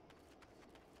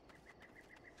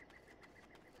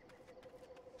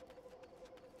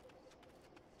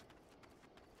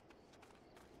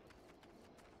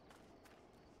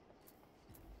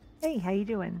 Hey, how you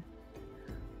doing?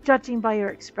 Judging by your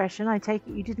expression, I take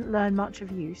it you didn't learn much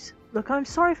of use. Look, I'm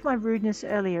sorry for my rudeness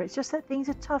earlier. It's just that things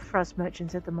are tough for us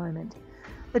merchants at the moment.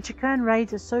 The Chikern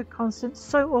raids are so constant,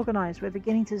 so organised, we're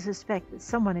beginning to suspect that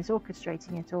someone is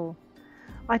orchestrating it all.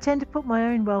 I tend to put my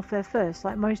own welfare first,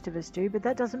 like most of us do, but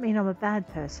that doesn't mean I'm a bad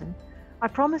person. I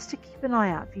promise to keep an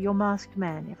eye out for your masked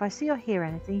man. If I see or hear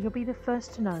anything, you'll be the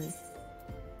first to know.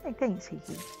 Hey, thanks,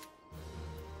 Hiki.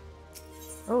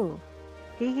 Oh,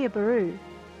 Hihi Baru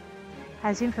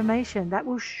has information that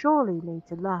will surely lead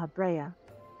to La Habrea,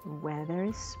 where there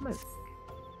is smoke.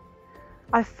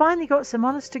 I've finally got some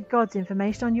honest-to-God's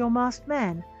information on your masked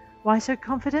man. Why so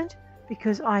confident?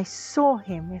 Because I saw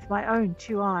him with my own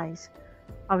 2 eyes.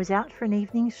 I was out for an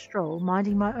evening stroll,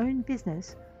 minding my own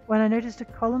business, when I noticed a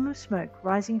column of smoke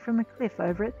rising from a cliff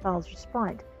over at Thal's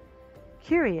Respite.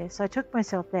 Curious, I took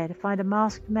myself there to find a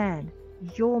masked man,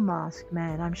 your masked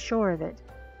man, I'm sure of it,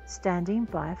 standing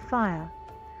by a fire.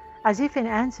 As if in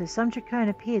answer, some Dracone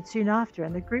appeared soon after,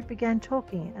 and the group began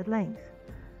talking at length.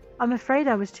 I'm afraid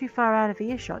I was too far out of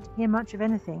earshot to hear much of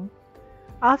anything.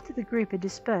 After the group had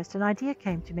dispersed, an idea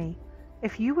came to me.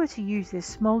 If you were to use this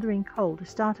smouldering coal to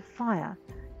start a fire,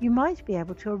 you might be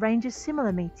able to arrange a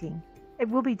similar meeting. It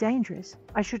will be dangerous,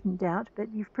 I shouldn't doubt,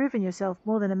 but you've proven yourself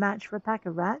more than a match for a pack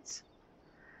of rats.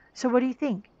 So what do you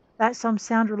think? That's some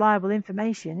sound reliable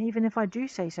information, even if I do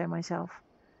say so myself.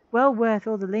 Well worth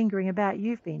all the lingering about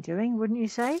you've been doing, wouldn't you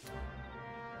say?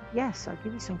 Yes, I'll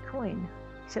give you some coin,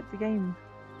 except the game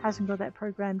hasn't got that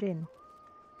programmed in.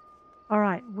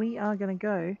 Alright, we are going to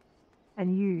go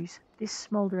and use this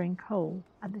smouldering coal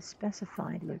at the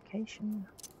specified location.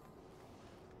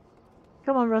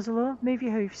 Come on, Roselore, move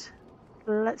your hoofs.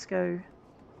 Let's go.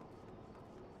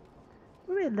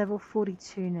 We're at level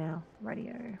 42 now,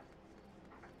 radio.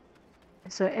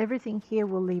 So everything here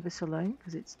will leave us alone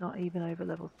because it's not even over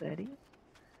level 30.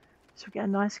 So we get a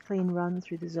nice clean run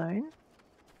through the zone.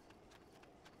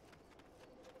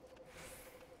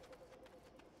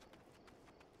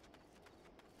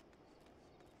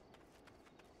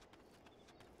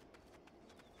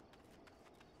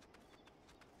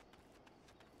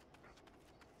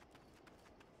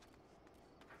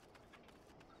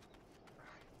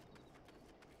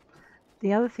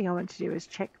 The other thing I want to do is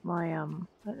check my, I don't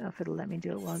know if it'll let me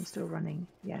do it while I'm still running.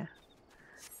 Yeah.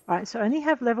 Alright, so I only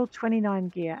have level 29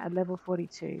 gear at level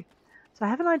 42. So I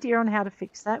have an idea on how to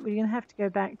fix that. We're going to have to go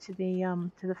back to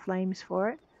the flames for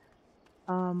it.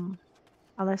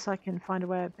 Unless I can find a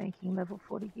way of making level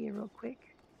 40 gear real quick.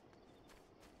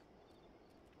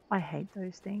 I hate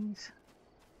those things.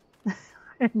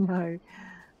 No.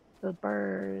 The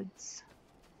birds.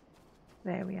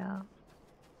 There we are.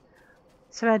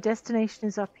 So our destination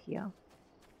is up here.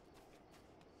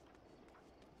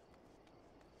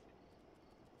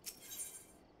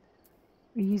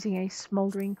 We're using a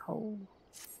smouldering coal.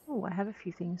 Oh, I have a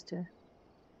few things to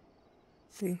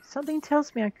do. Something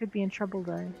tells me I could be in trouble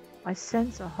though. I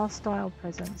sense a hostile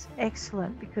presence.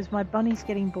 Excellent, because my bunny's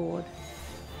getting bored.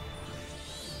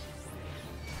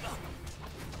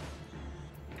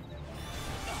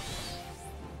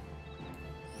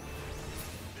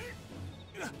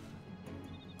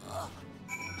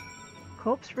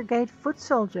 Corpse Brigade foot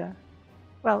soldier.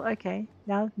 Well, okay.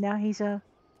 Now he's a...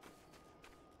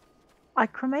 I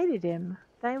cremated him.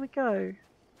 There we go.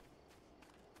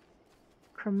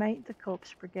 Cremate the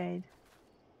Corpse Brigade.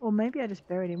 Or maybe I just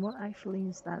buried him. What actually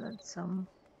is that? That's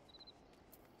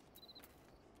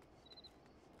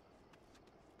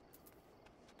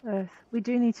Earth. We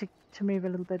do need to move a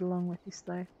little bit along with this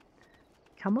though.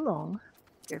 Come along.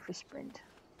 Go for a sprint.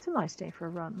 It's a nice day for a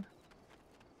run.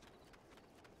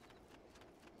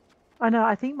 Oh no,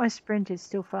 I think my sprint is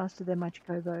still faster than my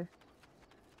Chocobo.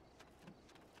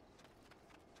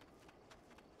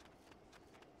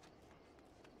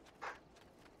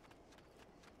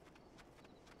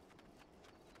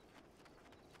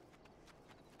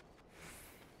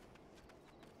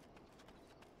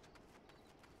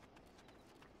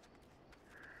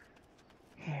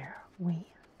 Here we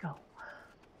go.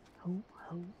 Ho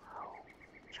ho ho.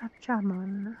 Cha-cha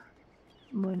mun.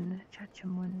 Mun, cha-cha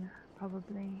mun,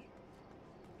 probably.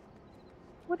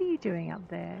 What are you doing up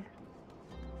there?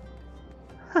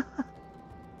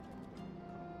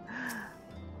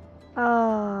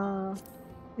 Oh,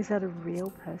 is that a real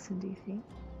person, do you think?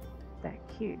 They're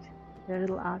cute. They're a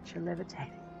little archer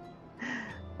levitating.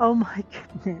 Oh my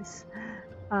goodness.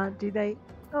 Do they...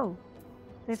 Oh,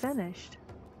 they vanished.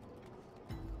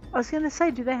 I was going to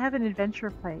say, do they have an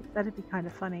adventurer plate? That'd be kind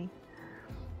of funny.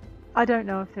 I don't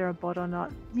know if they're a bot or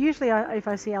not. Usually if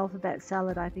I see Alphabet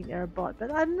Salad, I think they're a bot,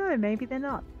 but I don't know, maybe they're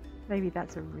not. Maybe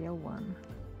that's a real one.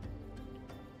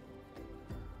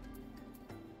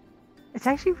 It's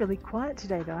actually really quiet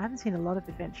today though. I haven't seen a lot of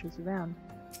adventurers around.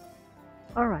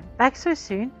 Alright, back so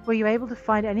soon. Were you able to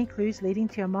find any clues leading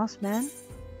to your masked man?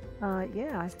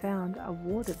 Yeah, I found a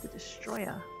ward of the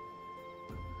Destroyer.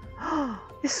 Oh,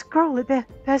 this scroll, it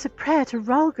bears a prayer to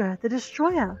Rulger, the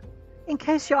Destroyer. In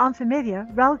case you're unfamiliar,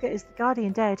 Ralga is the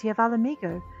guardian deity of Ala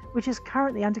Mhigo, which is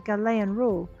currently under Galean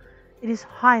rule. It is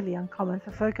highly uncommon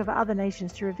for folk of other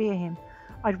nations to revere him.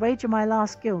 I'd wager my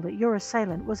last guild that your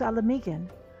assailant was Ala Mhigan.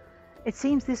 It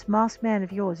seems this masked man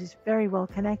of yours is very well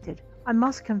connected. I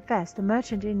must confess, the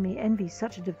merchant in me envies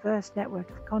such a diverse network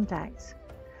of contacts.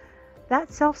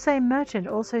 That selfsame merchant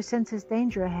also senses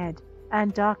danger ahead,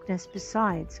 and darkness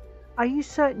besides. Are you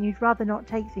certain you'd rather not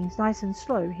take things nice and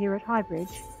slow here at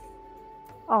Highbridge?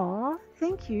 Aw,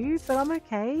 thank you, but I'm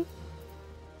okay.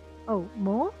 Oh,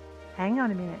 more? Hang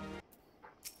on a minute.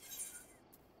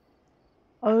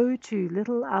 Oh, to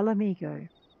Little Ala Mhigo.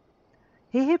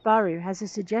 Hihibaru has a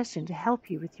suggestion to help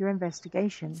you with your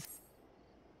investigation.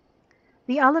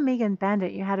 The Ala Mhigan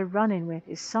bandit you had a run-in with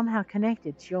is somehow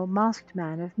connected to your masked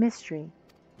man of mystery.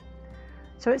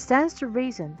 So it stands to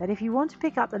reason that if you want to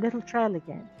pick up the trail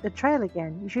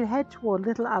again, you should head toward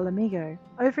Little Ala Mhigo,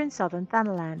 over in Southern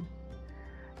Thanalan.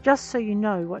 Just so you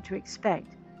know what to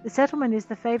expect, the settlement is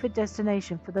the favoured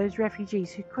destination for those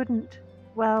refugees who couldn't,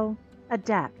 well,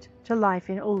 adapt to life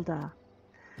in Uldar.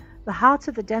 The hearts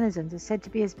of the denizens are said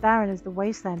to be as barren as the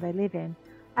wasteland they live in,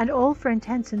 and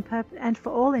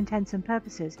for all intents and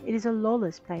purposes, it is a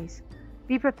lawless place.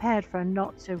 Be prepared for a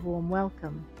not-so-warm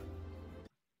welcome.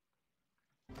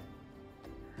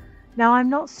 Now, I'm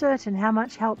not certain how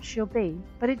much help she'll be,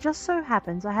 but it just so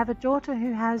happens I have a daughter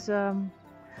who has,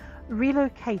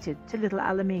 relocated to Little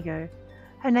Ala Mhigo.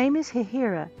 Her name is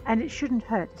Hihira, and it shouldn't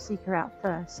hurt to seek her out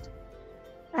first.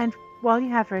 And while you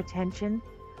have her attention,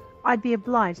 I'd be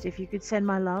obliged if you could send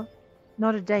my love.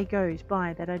 Not a day goes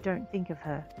by that I don't think of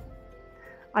her.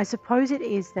 I suppose it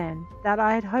is, then, that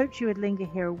I had hoped you would linger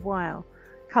here a while,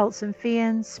 cull some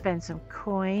fiends, spend some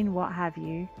coin, what have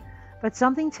you. But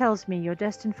something tells me you're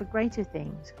destined for greater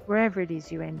things, wherever it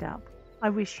is you end up. I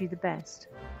wish you the best.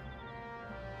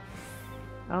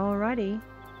 Alrighty,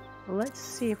 well, let's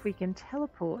see if we can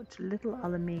teleport to Little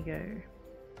Ala Mhigo.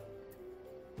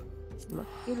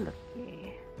 Looky,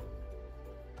 looky.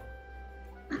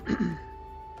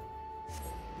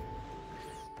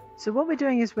 So what we're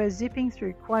doing is we're zipping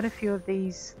through quite a few of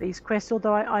these quests,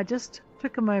 although I just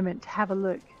took a moment to have a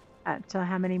look at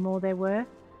how many more there were.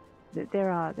 There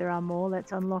are more.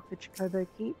 Let's unlock the Chocobo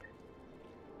Keep.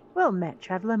 Well met,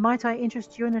 traveller. Might I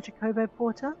interest you in a Chocobo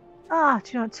Porter? Ah,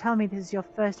 do not tell me this is your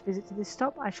first visit to this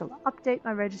stop. I shall update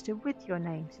my register with your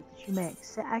name so that you may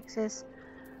access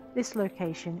this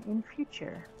location in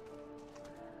future.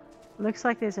 Looks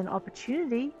like there's an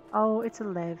opportunity. Oh, it's a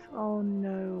Lev. Oh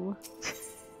no.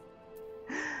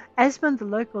 Esmond, the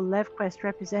local Lev Quest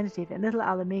representative in Little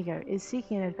Ala Mhigo, is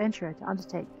seeking an adventurer to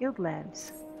undertake guild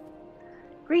Levs.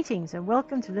 Greetings and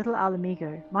welcome to Little Ala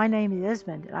Mhigo. My name is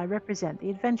Esmond and I represent the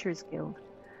Adventurers Guild.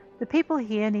 The people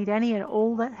here need any and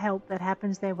all that help that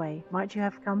happens their way. Might you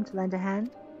have come to lend a hand?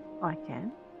 I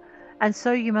can. And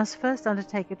so you must first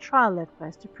undertake a trial Lev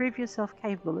quest to prove yourself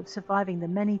capable of surviving the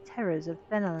many terrors of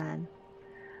Thanalan.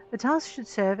 This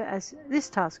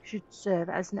task should serve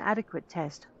as an adequate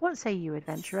test. What say you,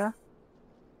 adventurer?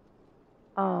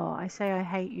 Oh, I say I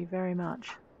hate you very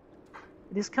much.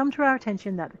 It has come to our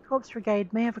attention that the Corpse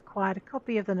Brigade may have acquired a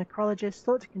copy of the Necrologos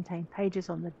thought to contain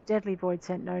pages on the deadly void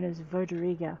scent known as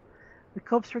Voderiga. The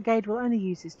Corpse Brigade will only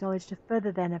use this knowledge to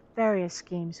further their nefarious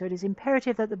schemes, so it is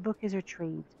imperative that the book is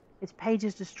retrieved, its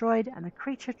pages destroyed, and the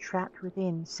creature trapped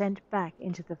within sent back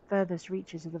into the furthest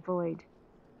reaches of the void.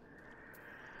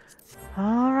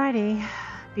 Alrighty.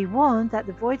 Be warned that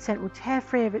the void scent will tear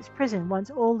free of its prison once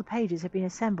all the pages have been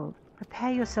assembled.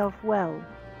 Prepare yourself well.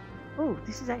 Oh,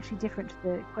 this is actually different to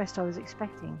the quest I was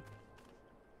expecting.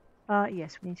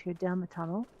 Yes, we need to go down the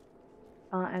tunnel.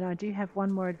 And I do have one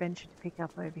more adventure to pick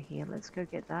up over here. Let's go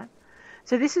get that.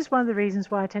 So this is one of the reasons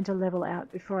why I tend to level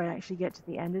out before I actually get to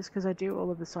the end, is because I do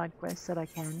all of the side quests that I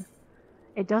can.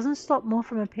 It doesn't stop more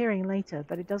from appearing later,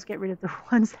 but it does get rid of the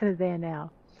ones that are there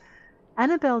now.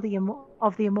 Annabelle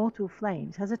of the Immortal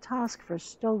Flames has a task for a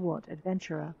stalwart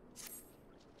adventurer.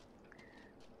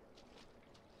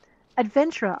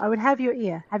 Adventurer, I would have your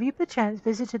ear. Have you perchance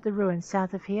visited the ruins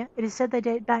south of here? It is said they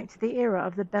date back to the era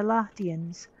of the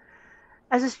Badlands.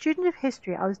 As a student of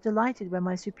history, I was delighted when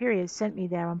my superiors sent me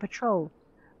there on patrol.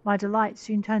 My delight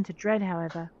soon turned to dread,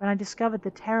 however, when I discovered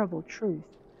the terrible truth.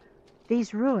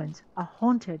 These ruins are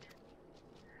haunted.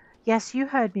 Yes, you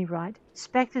heard me right.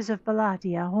 Spectres of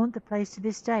Baladia haunt the place to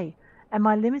this day, and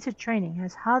my limited training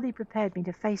has hardly prepared me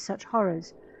to face such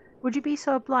horrors. Would you be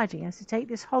so obliging as to take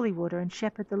this holy water and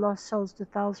shepherd the lost souls to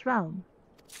Thal's realm?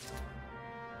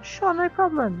 Sure, no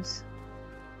problems.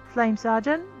 Flame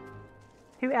Sergeant,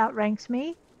 who outranks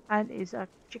me and is a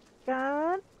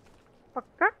chicken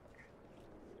fucker.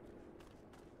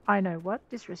 I know what?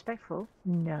 Disrespectful?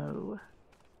 No.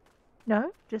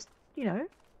 No, just, you know.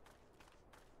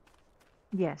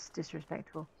 Yes,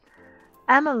 disrespectful.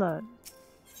 Amalot.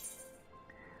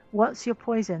 What's your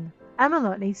poison?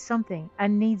 Amalot needs something,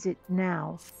 and needs it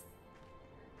now.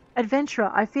 Adventurer,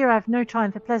 I fear I have no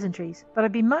time for pleasantries, but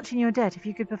I'd be much in your debt if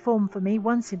you could perform for me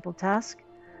one simple task.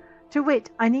 To wit,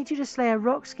 I need you to slay a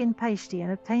rock-skin pasty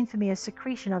and obtain for me a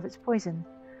secretion of its poison.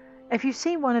 If you've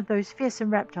seen one of those fearsome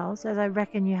reptiles, as I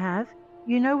reckon you have,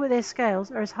 you know that their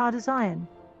scales are as hard as iron,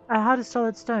 hard as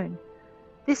solid stone.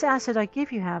 This acid I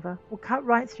give you, however, will cut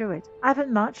right through it. I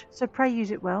haven't much, so pray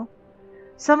use it well.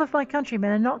 Some of my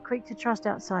countrymen are not quick to trust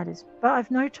outsiders, but I've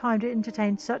no time to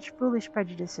entertain such foolish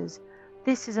prejudices.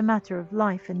 This is a matter of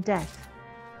life and death.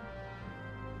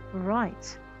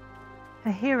 Right.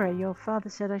 Hahira, your father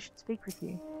said I should speak with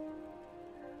you.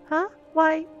 Huh?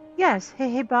 Why, yes,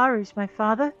 Hehibaru's my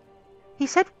father. He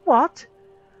said what?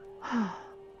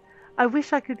 I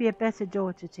wish I could be a better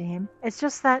daughter to him. It's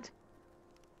just that...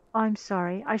 I'm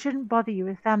sorry, I shouldn't bother you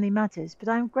with family matters, but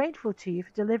I am grateful to you for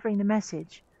delivering the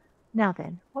message. Now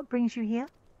then, what brings you here?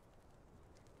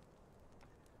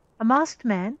 A masked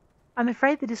man? I'm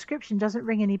afraid the description doesn't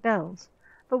ring any bells,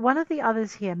 but one of the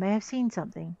others here may have seen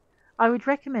something. I would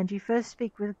recommend you first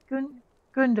speak with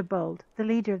Gundebold, the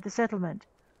leader of the settlement.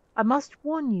 I must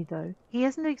warn you, though, he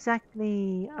isn't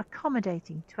exactly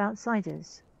accommodating to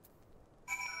outsiders.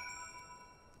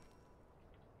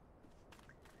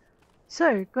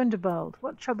 So, Gundebold,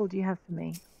 what trouble do you have for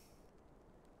me?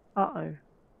 Uh-oh.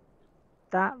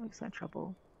 That looks like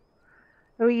trouble.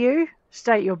 Who are you?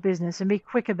 State your business and be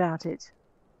quick about it.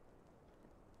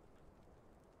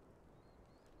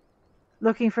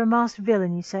 Looking for a masked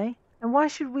villain, you say? And why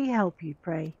should we help you,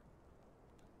 pray?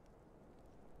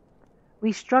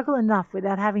 We struggle enough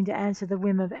without having to answer the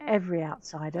whim of every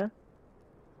outsider.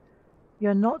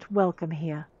 You're not welcome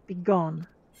here. Be gone.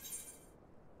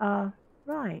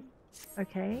 Right.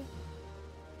 Okay.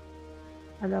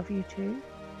 I love you too.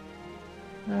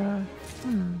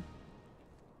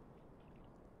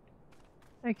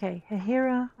 Okay,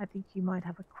 Hahira, I think you might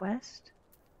have a quest.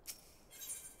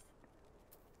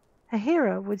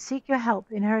 Hahira would seek your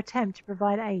help in her attempt to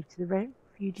provide aid to the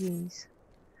refugees.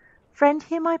 Friend,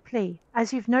 hear my plea.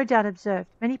 As you've no doubt observed,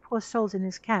 many poor souls in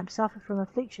this camp suffer from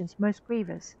afflictions most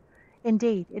grievous.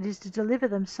 Indeed, it is to deliver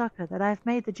them succor that I have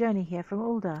made the journey here from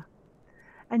Ul'dah.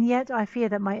 And yet I fear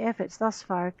that my efforts thus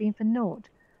far have been for naught.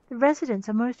 The residents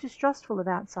are most distrustful of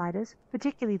outsiders,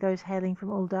 particularly those hailing from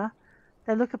Ul'dah.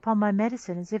 They look upon my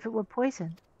medicine as if it were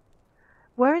poison.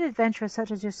 Were an adventurer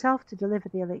such as yourself to deliver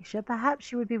the elixir, perhaps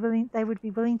they would be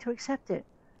willing to accept it.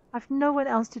 I've no one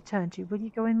else to turn to. Will you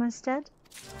go in my stead?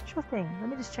 Sure thing. Let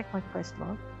me just check my quest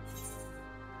log.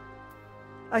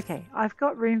 Okay, I've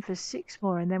got room for 6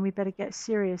 more, and then we better get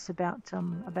serious about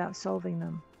solving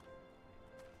them.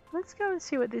 Let's go and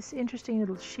see what this interesting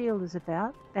little shield is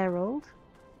about. Berold.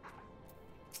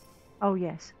 Oh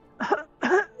yes.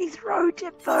 My throat,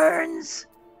 it burns.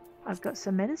 I've got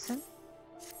some medicine.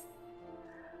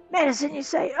 Medicine, you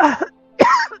say?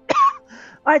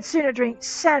 I'd sooner drink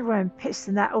sandworm piss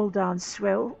than that old darn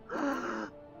swill.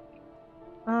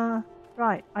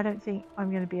 Right. I don't think I'm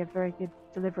going to be a very good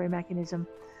delivery mechanism.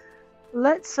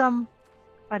 Let's, I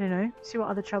don't know, see what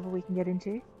other trouble we can get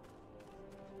into.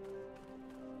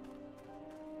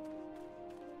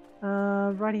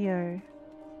 Radio.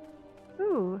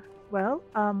 Ooh, well,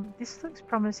 this looks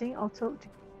promising. I'll talk to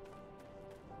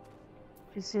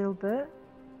Gisilbert.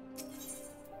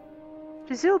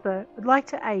 Gisilbert would like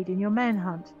to aid in your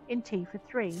manhunt in tea for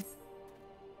 3.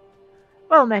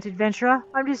 Well met, adventurer.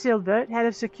 I'm Gisilbert, head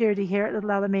of security here at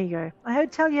Little Ala Mhigo. I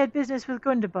heard tell you had business with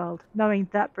Gundebold. Knowing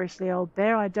that bristly old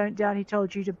bear, I don't doubt he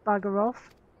told you to bugger off.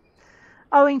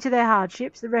 Owing to their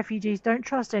hardships, the refugees don't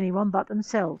trust anyone but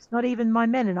themselves. Not even my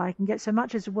men and I can get so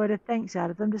much as a word of thanks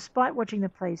out of them, despite watching the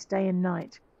place day and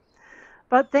night.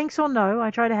 But thanks or no,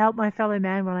 I try to help my fellow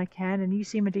man when I can, and you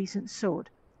seem a decent sort.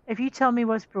 If you tell me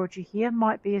what's brought you here,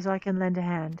 might be as I can lend a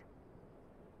hand.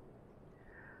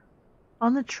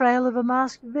 On the trail of a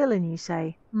masked villain, you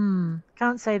say?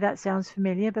 Can't say that sounds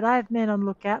familiar, but I have men on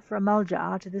lookout for a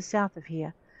Muljaar to the south of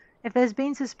here. If there's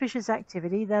been suspicious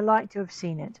activity, they're like to have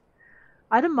seen it.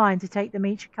 I don't mind to take them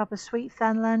each a cup of sweet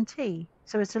Thanalan tea,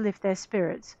 so as to lift their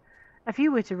spirits. If you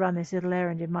were to run this little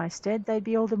errand in my stead, they'd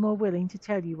be all the more willing to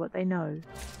tell you what they know.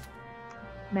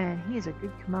 Man, he is a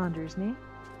good commander, isn't he?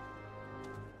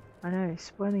 I know,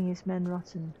 spoiling his men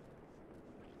rotten.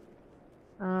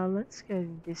 Let's go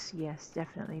this, yes,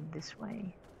 definitely this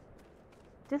way.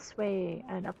 This way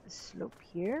and up the slope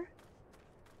here.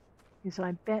 Because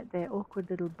I bet they're awkward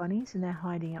little bunnies and they're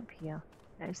hiding up here.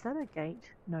 Is that a gate?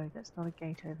 No, that's not a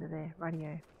gate over there.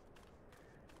 Radio.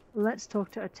 Let's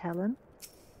talk to Otellan.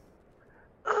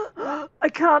 I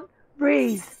can't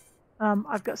breathe.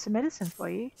 I've got some medicine for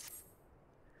you.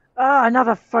 Ah,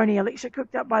 another phony elixir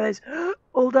cooked up by those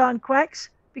Uldan quacks.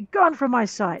 Be gone from my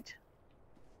sight.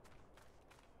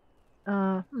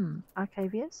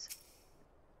 Arcavius?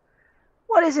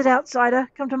 What is it, outsider?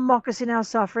 Come to mock us in our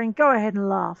suffering? Go ahead and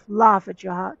laugh. Laugh at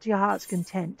your heart, to your heart's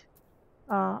content.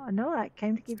 No, I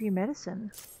came to give you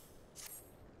medicine.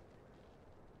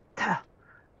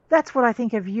 That's what I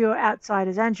think of you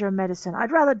outsiders and your medicine.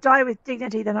 I'd rather die with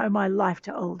dignity than owe my life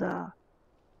to Ulda.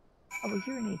 Oh, well,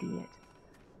 you're an idiot.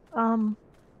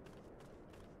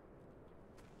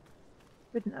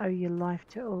 Wouldn't owe your life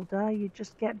to Ulda. You'd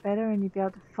just get better and you'd be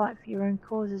able to fight for your own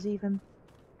causes even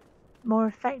more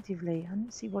effectively. I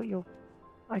don't see what your...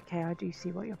 Okay, I do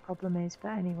see what your problem is,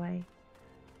 but anyway.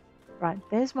 Right,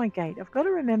 there's my gate. I've got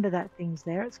to remember that thing's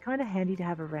there. It's kind of handy to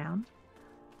have around.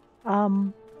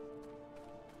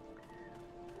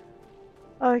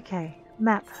 Okay,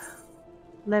 map.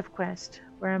 Lev quest.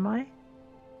 Where am I?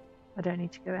 I don't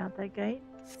need to go out that gate.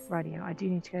 Rightio, I do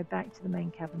need to go back to the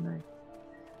main cavern though.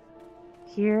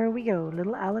 Here we go,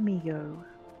 Little Ala Mhigo.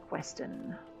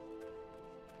 Questing.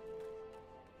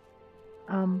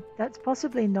 That's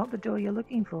possibly not the door you're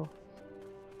looking for.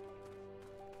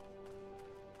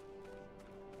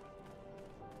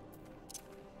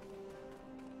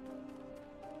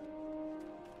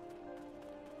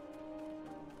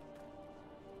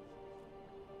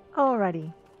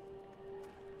 Alrighty.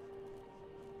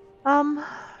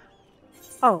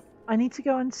 Oh, I need to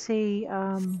go and see,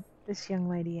 this young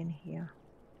lady in here.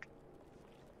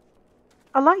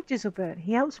 I like Giselbert.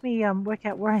 He helps me, work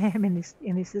out where I am in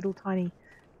this little tiny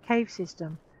cave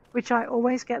system, which I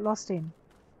always get lost in.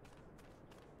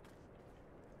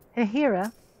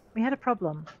 Hira, we had a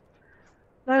problem.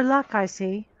 No luck, I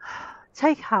see.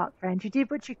 Take heart, friend. You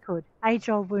did what you could.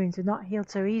 Age-old wounds are not healed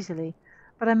so easily.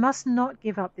 But I must not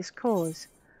give up this cause.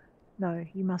 No,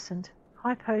 you mustn't.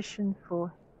 High potion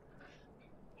for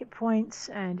hit points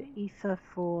and ether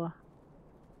for...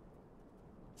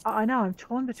 I know, I'm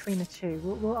torn between the two.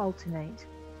 We'll alternate.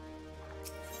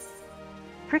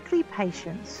 Prickly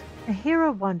patience. A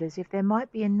hero wonders if there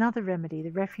might be another remedy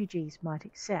the refugees might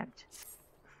accept.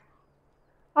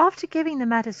 After giving the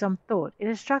matter some thought, it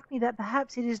has struck me that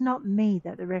perhaps it is not me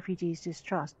that the refugees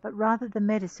distrust, but rather the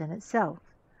medicine itself.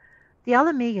 The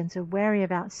Ala Mhigans are wary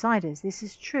of outsiders, this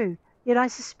is true, yet I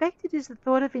suspect it is the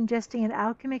thought of ingesting an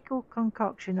alchemical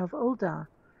concoction of Uldan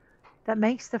that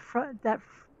makes that frightens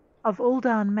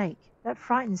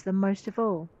them most of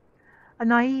all. A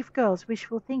naive girl's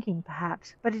wishful thinking,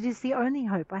 perhaps, but it is the only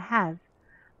hope I have.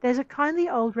 There's a kindly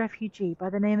old refugee by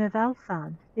the name of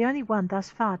Alfan, the only one thus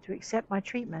far to accept my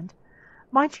treatment.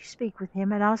 Might you speak with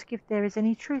him and ask if there is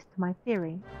any truth to my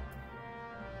theory?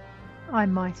 I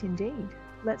might indeed.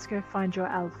 Let's go find your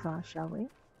Alpha, shall we?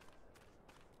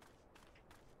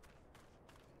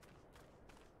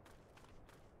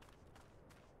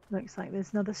 Looks like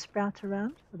there's another sprout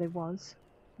around. Or there was.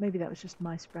 Maybe that was just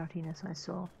my sproutiness I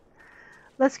saw.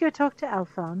 Let's go talk to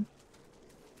Alfan.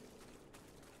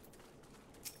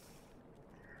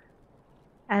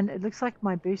 And it looks like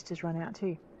my boost has run out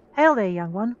too. Hail there,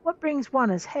 young one. What brings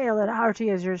one as hale and hearty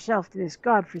as yourself to this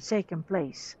god-forsaken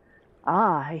place?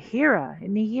 Ah, Hira.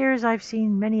 In the years I've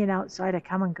seen many an outsider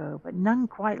come and go, but none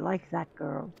quite like that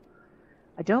girl.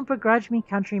 I don't begrudge me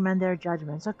countrymen their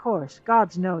judgments, of course.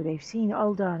 Gods know they've seen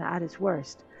Uldan at its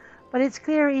worst. But it's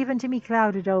clear even to me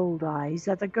clouded old eyes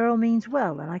that the girl means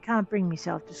well, and I can't bring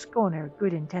myself to scorn her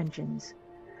good intentions.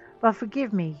 But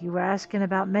forgive me, you were asking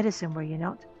about medicine, were you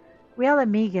not? We Ala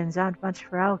Mhigans aren't much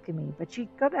for alchemy, but she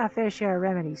got our fair share of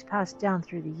remedies passed down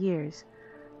through the years.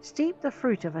 Steep the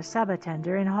fruit of a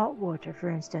sabatender in hot water, for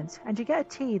instance, and you get a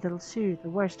tea that'll soothe the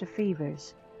worst of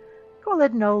fevers. Call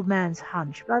it an old man's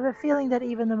hunch, but I've a feeling that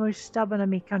even the most stubborn of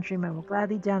me countrymen will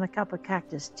gladly down a cup of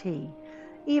cactus tea,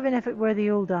 even if it were the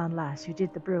Uldan lass who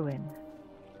did the brewing.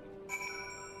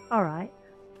 Alright.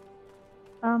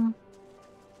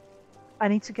 I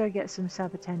need to go get some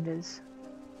sabatenders.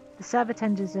 The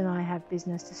sabatenders and I have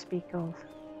business to speak of.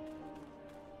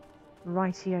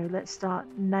 Rightio, let's start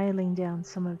nailing down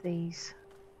some of these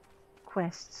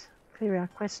quests. Clear our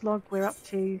quest log. We're up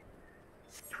to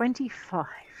 25.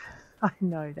 I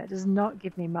know, that does not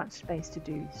give me much space to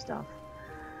do stuff.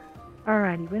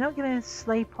 Alrighty, we're not going to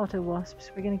slay potter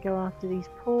wasps. We're going to go after these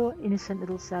poor, innocent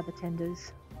little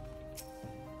sabatenders.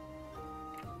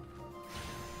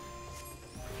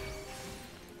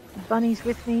 The bunny's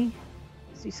with me.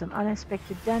 Let's do some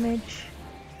unexpected damage.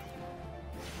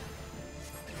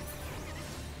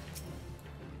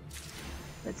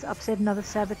 Let's upset another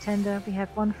Sabatender. We have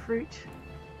one fruit.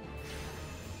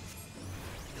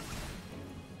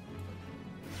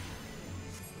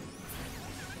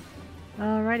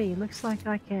 Alrighty, looks like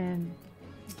I can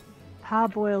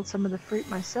parboil some of the fruit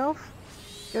myself.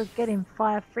 Go get him,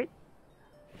 Fire Frit.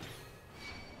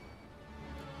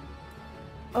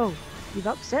 Oh, you've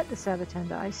upset the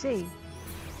Sabatender, I see.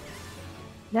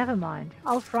 Never mind,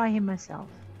 I'll fry him myself.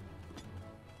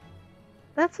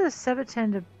 That's a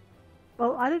Sabatender.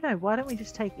 Well, I don't know, why don't we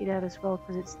just take it out as well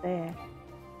because it's there.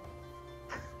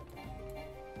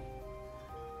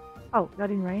 Oh,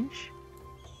 not in range?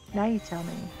 Now you tell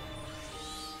me.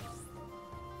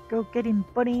 Go get him,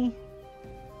 bunny.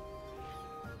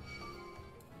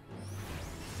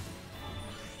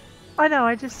 Oh no,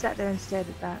 I just sat there and stared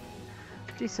at that.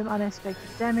 Do some unexpected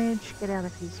damage, get out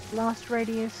of his blast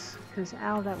radius, because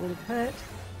ow, that would have hurt.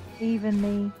 Even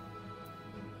me.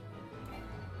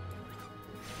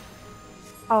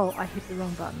 Oh, I hit the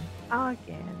wrong button.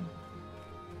 Again.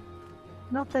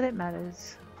 Not that it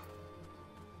matters.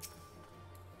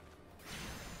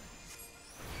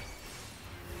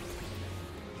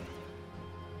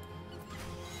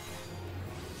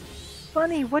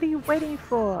 Bunny, what are you waiting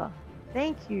for?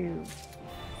 Thank you.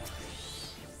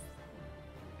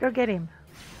 Go get him.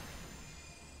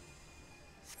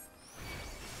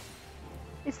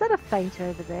 Is that a fate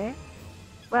over there?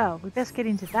 Well, we best get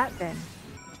into that then.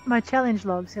 My challenge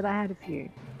log said I had a few.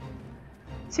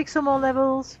 6 or more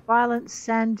levels, violent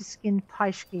sand skin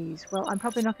paishkis. Well, I'm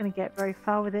probably not going to get very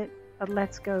far with it, but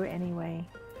let's go anyway.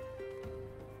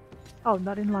 Oh,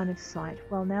 not in line of sight.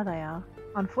 Well, now they are.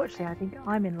 Unfortunately, I think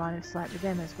I'm in line of sight with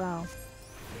them as well.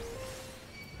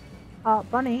 Oh,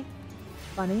 Bunny.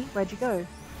 Bunny, where'd you go?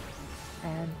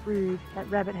 And rude, that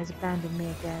rabbit has abandoned me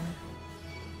again.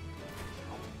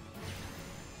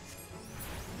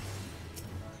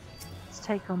 Let's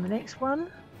take on the next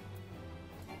one.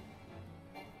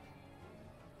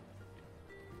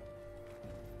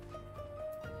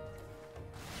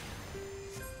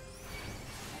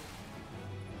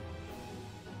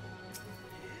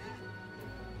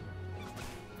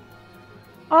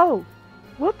 Oh,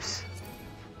 whoops!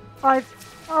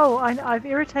 I've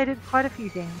irritated quite a few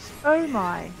things. Oh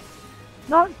my!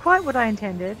 Not quite what I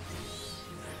intended.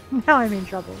 Now I'm in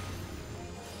trouble.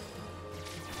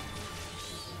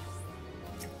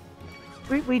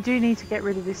 We do need to get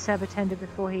rid of this Sabatender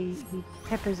before he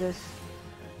peppers us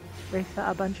with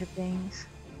a bunch of things.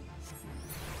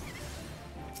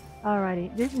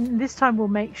 Alrighty, this time we'll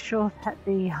make sure that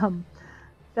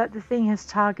the thing has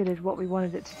targeted what we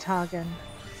wanted it to target.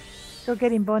 Go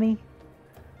get him, Bonnie.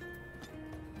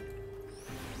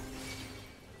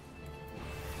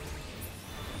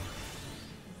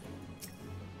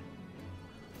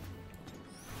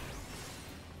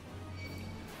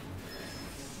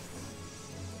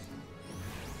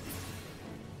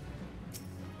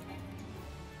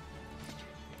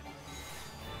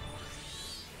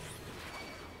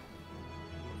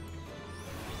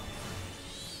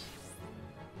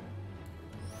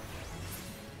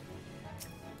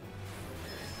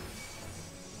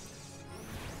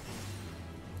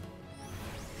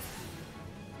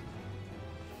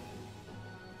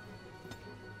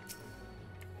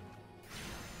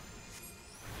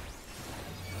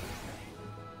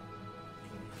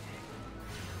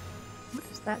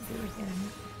 That do again?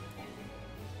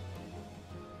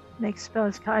 Next spell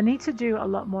is I need to do a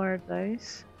lot more of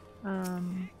those.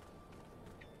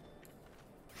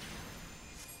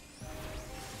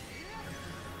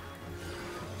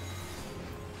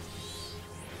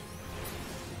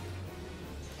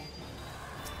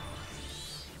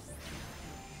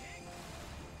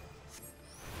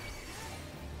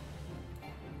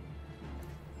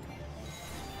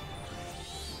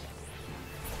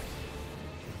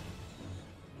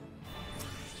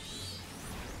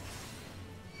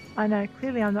 I know,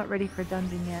 clearly I'm not ready for a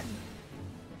dungeon yet.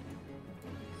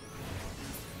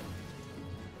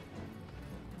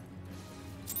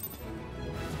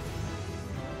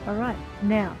 Alright,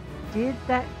 now, did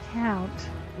that count?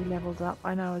 We leveled up,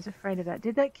 I know, I was afraid of that.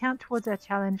 Did that count towards our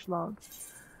challenge log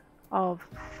of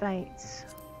fates?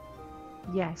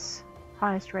 Yes,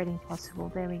 highest rating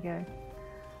possible, there we go.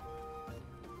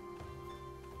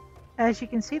 As you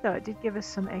can see though, it did give us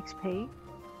some XP.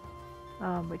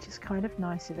 Which is kind of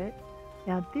nice of it.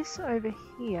 Now this over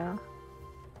here,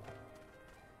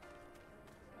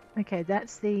 okay,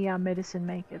 that's the medicine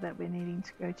maker that we're needing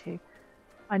to go to.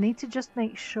 I need to just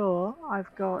make sure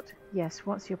I've got, yes,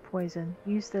 what's your poison?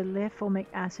 Use the leoformic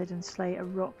acid and slay a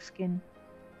rock skin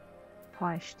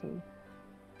paishti.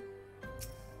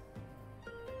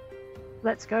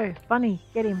 Let's go, Bunny,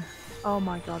 get him. Oh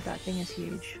my god, that thing is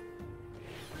huge.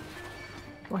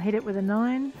 We'll hit it with a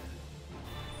 9.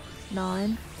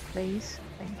 9, please.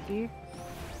 Thank you.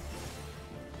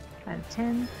 And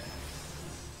 10.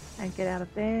 And get out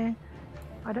of there.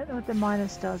 I don't know what the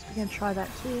minus does. We're going to try that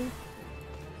too.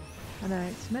 I know,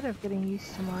 it's a matter of getting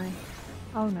used to my...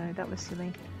 Oh no, that was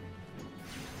silly.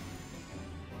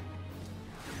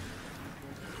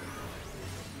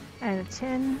 And a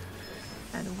 10.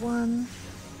 And a 1.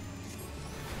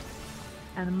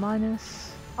 And a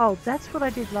minus. Oh, that's what I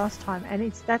did last time.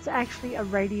 And that's actually a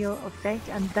radial effect.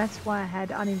 And that's why I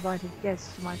had uninvited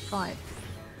guests to my fight.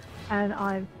 And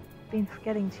I've been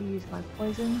forgetting to use my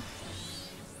poison.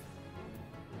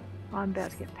 I'm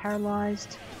about to get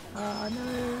paralyzed. Oh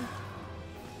no.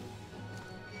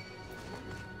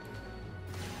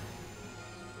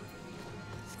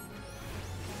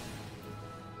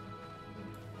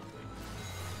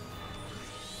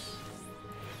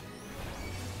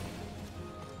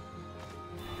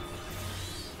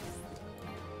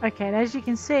 Okay, and as you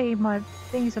can see, my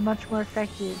things are much more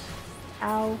effective.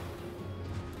 Ow.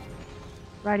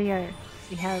 Radio.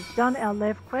 We have done our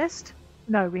Lev quest.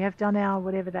 No, we have done our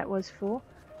whatever that was for.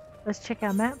 Let's check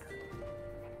our map.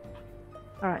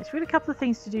 Alright, so we got a couple of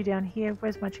things to do down here.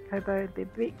 Where's my Chocobo? It'll be a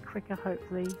bit quicker,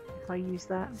 hopefully, if I use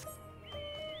that.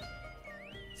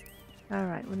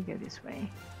 Alright, we're going to go this way.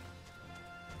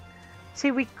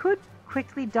 See, we could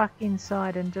quickly duck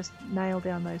inside and just nail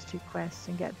down those 2 quests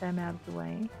and get them out of the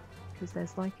way, because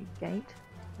there's like a gate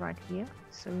right here,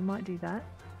 so we might do that.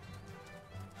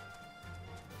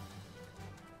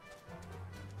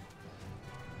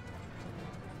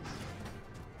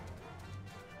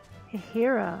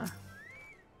 Hihira.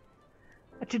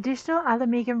 A traditional Ala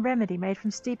Mhigo remedy made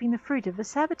from steeping the fruit of the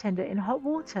sabatender in hot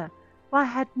water. Well, I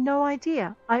had no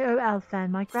idea. I owe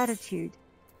Alfan my gratitude.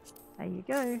 There you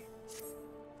go.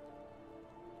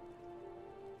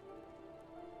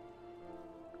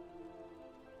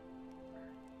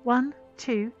 One,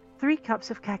 2, 3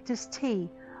 cups of cactus tea.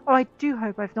 Oh, I do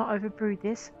hope I've not overbrewed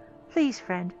this. Please,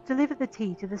 friend, deliver the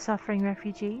tea to the suffering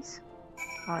refugees.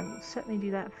 I will certainly do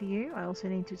that for you. I also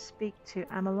need to speak to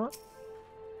Amalot.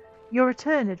 Your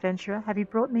return, adventurer. Have you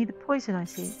brought me the poison I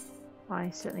seek?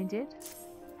 I certainly did.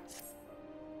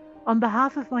 On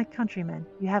behalf of my countrymen,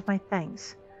 you have my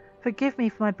thanks. Forgive me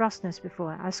for my brusqueness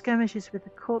before. Our skirmishes with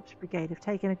the Corpse Brigade have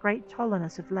taken a great toll on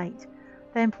us of late.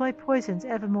 They employ poisons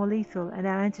ever more lethal, and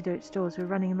our antidote stores were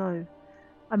running low.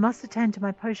 I must attend to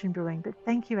my potion brewing, but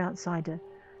thank you, outsider.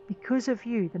 Because of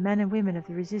you, the men and women of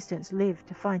the Resistance live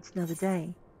to fight another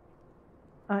day.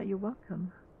 You're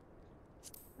welcome.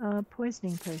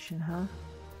 Poisoning potion, huh?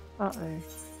 Uh-oh.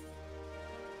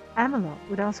 Amalot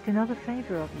would ask another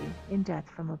favor of you, in death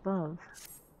from above.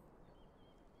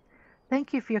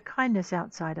 Thank you for your kindness,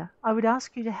 outsider. I would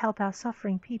ask you to help our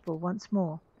suffering people once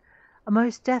more. A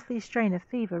most deathly strain of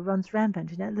fever runs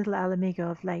rampant in Little Ala Mhigo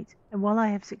of late, and while I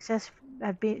have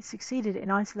succeeded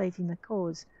in isolating the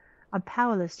cause, I'm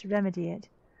powerless to remedy it.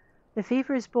 The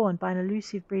fever is borne by an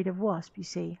elusive breed of wasp, you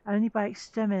see. Only by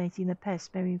exterminating the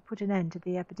pest may we put an end to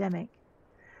the epidemic.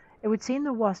 It would seem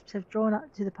the wasps have drawn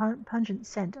up to the pungent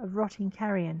scent of rotting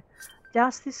carrion.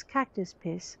 Douse this cactus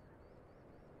piss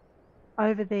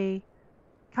over the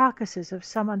carcasses of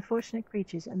some unfortunate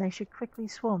creatures, and they should quickly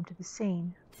swarm to the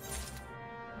scene.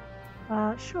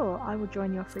 Sure, I will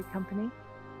join your free company.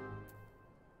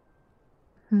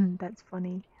 That's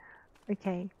funny.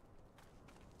 Okay.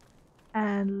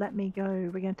 And let me go.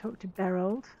 We're going to talk to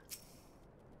Berold.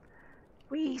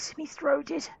 Wheeze, me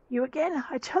throated. You again?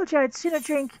 I told you I'd sooner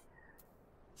drink.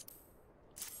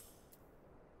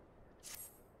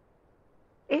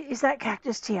 Is that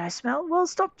cactus tea I smell? Well,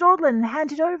 stop dawdling and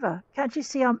hand it over. Can't you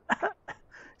see I'm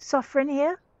suffering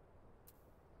here?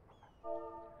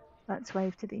 Let's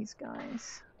wave to these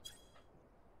guys.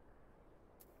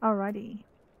 Alrighty.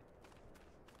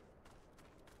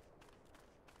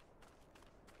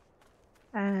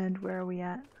 And where are we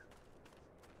at?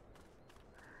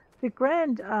 The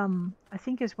Grand, I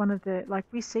think is one of the, like,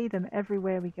 we see them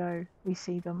everywhere we go. We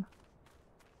see them.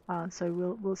 So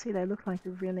we'll see. They look like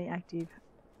a really active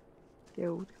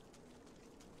guild.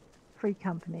 Free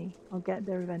company. I'll get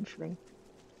there eventually.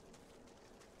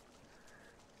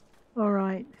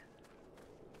 Alright.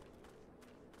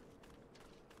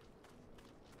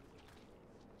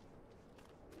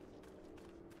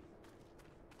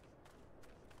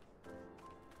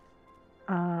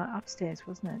 Upstairs,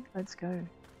 wasn't it? Let's go.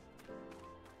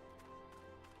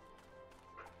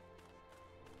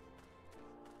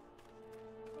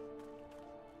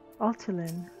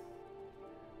 Ottilin.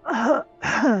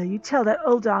 You tell that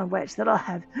old darn witch that I'll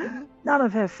have none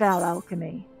of her foul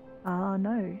alchemy. Ah,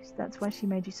 no, that's why she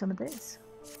made you some of this.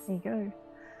 There you go.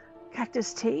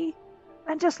 Cactus tea?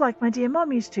 And just like my dear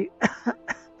mum used to.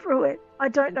 Pruitt, I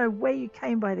don't know where you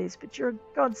came by this, but you're a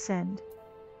godsend.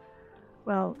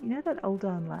 Well, you know that old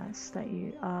Uldan lass that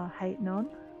you are hating on?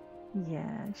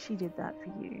 Yeah, she did that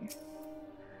for you.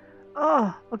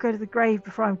 Oh, I'll go to the grave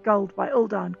before I'm gulled by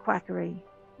Uldan quackery.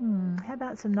 How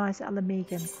about some nice Ala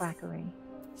Mhigo quackery?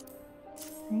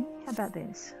 Hey, how about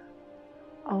this?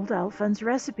 Old Alphan's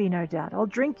recipe, no doubt. I'll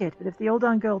drink it, but if the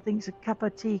Uldan girl thinks a cup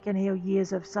of tea can heal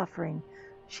years of suffering,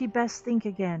 she best think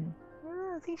again.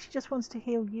 I think she just wants to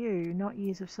heal you, not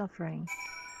years of suffering.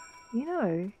 You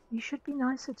know, you should be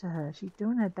nicer to her. She's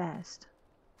doing her best.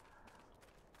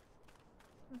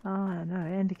 Oh, I don't know,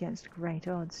 and against great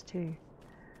odds, too.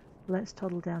 Let's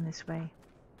toddle down this way.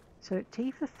 So,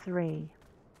 tea for 3.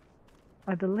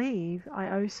 I believe I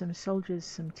owe some soldiers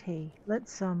some tea.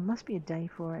 Let's, must be a day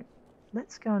for it.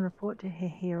 Let's go and report to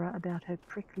Hera about her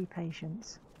prickly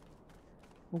patience.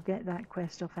 We'll get that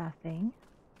quest off our thing.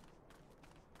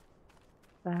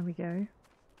 There we go.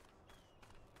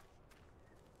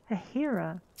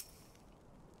 Hera.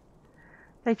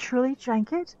 They truly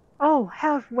drank it? Oh,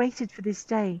 how I've waited for this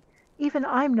day. Even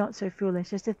I'm not so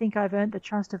foolish as to think I've earned the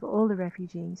trust of all the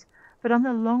refugees. But on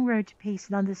the long road to peace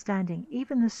and understanding,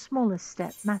 even the smallest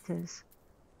step matters.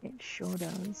 It sure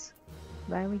does.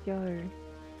 There we go.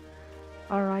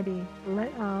 Alrighty,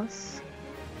 let us...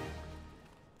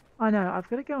 Oh no, I've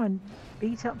got to go and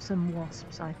beat up some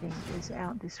wasps, I think, is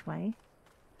out this way.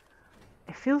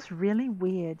 It feels really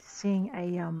weird seeing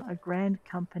a Grand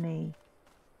Company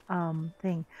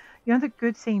thing. You know the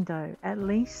good thing though, at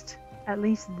least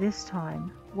this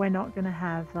time we're not going to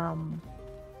have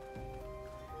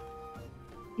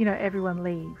you know, everyone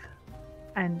leave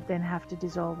and then have to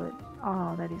dissolve it.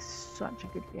 Oh, that is such a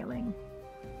good feeling.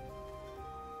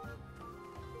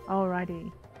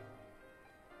 Alrighty.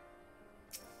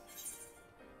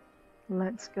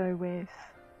 Let's go with,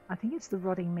 I think it's the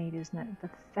rotting meat, isn't it? The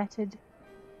fetid...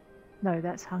 No,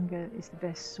 that's hunger is the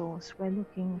best source. We're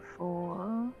looking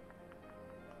for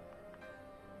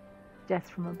death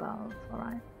from above.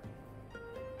 Alright.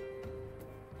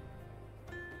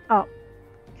 Oh,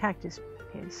 cactus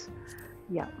piss.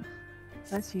 Yep.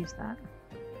 Let's use that.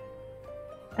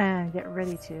 And get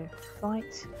ready to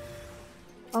fight.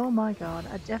 Oh my god,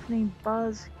 a deafening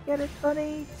buzz. Get it,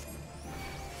 bunny?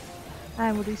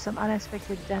 And we'll do some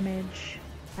unexpected damage.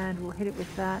 And we'll hit it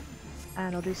with that.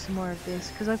 And I'll do some more of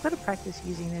this, because I've got to practice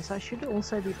using this. I should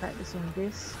also be practicing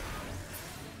this.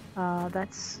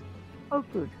 That's... Oh,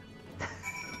 good.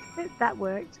 That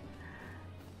worked.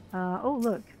 Oh,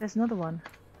 look, there's another one.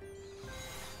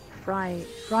 Fry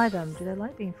them. Do they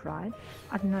like being fried?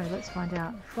 I don't know, let's find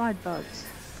out. Fried bugs.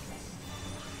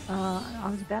 I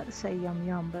was about to say yum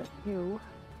yum, but ew,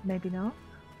 maybe not.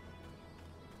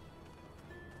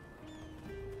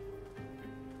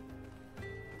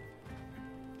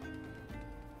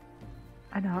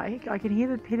 I know, I can hear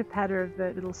the pitter-patter of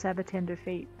the little sabatender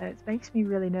feet, and it makes me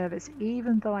really nervous,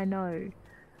 even though I know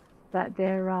that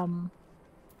they're,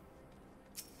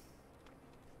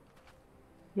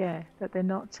 yeah, that they're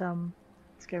not,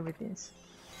 let's go with this,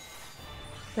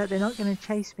 that they're not going to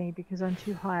chase me because I'm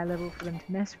too high a level for them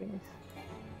to mess with.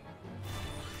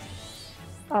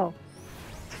 Oh.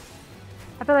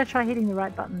 I thought I'd try hitting the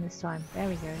right button this time. There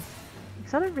we go.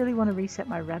 Because I don't really want to reset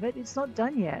my rabbit, it's not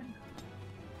done yet.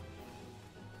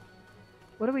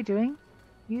 What are we doing?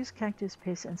 Use cactus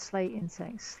piss and slay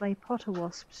insects. Slay potter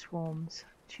wasp swarms.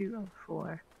 2 of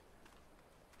 4.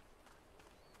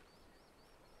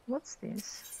 What's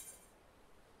this?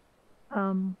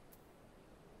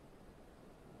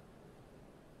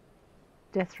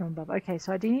 Death from above. Okay,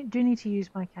 so I do need to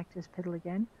use my cactus petal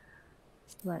again.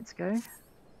 Let's go.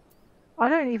 I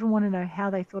don't even want to know how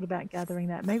they thought about gathering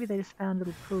that. Maybe they just found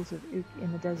little pools of ook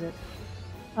in the desert.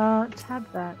 Tab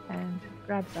that and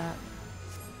grab that.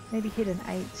 Maybe hit an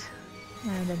 8,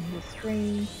 and then hit a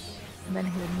 3, and then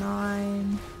hit a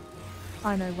 9.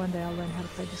 I know one day I'll learn how to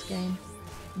play this game.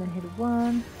 And then hit a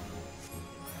 1.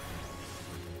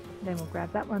 Then we'll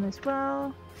grab that one as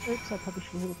well. Oops, I probably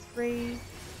should have hit a 3.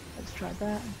 Let's try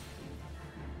that.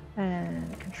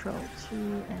 And control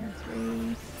 2 and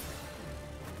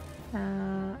 3.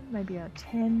 Maybe a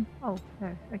 10. Oh,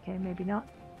 no, okay, maybe not.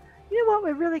 You know what,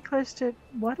 we're really close to...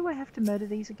 Why do I have to murder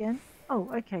these again? Oh,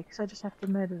 okay, because I just have to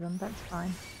murder them. That's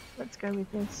fine. Let's go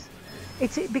with this.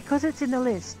 Because it's in the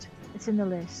list. It's in the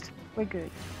list. We're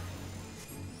good.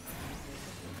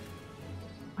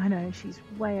 I know, she's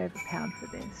way overpowered for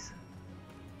this.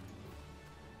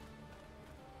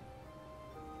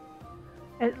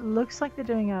 It looks like they're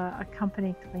doing a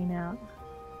company clean out.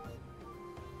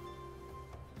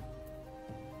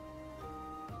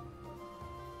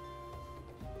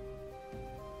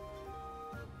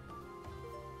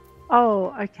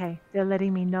 Oh, okay. They're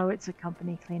letting me know it's a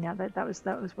company clean out. That was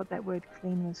what that word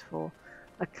clean was for.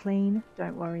 A clean,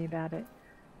 don't worry about it.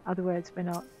 Other words, we're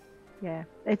not. Yeah,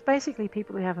 it's basically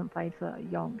people who haven't played for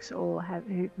yonks or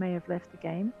who may have left the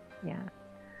game. Yeah.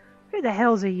 Who the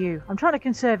hells are you? I'm trying to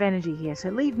conserve energy here, so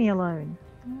leave me alone.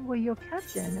 Well, your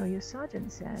captain or your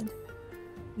sergeant said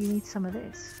you need some of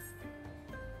this.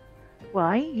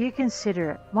 Why, you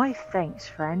consider it. My thanks,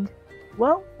 friend.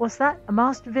 Well, what's that? A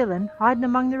masked villain hiding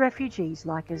among the refugees,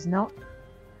 like as not.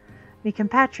 Me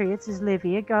compatriots as live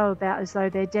here go about as though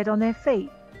they're dead on their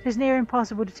feet. 'Tis near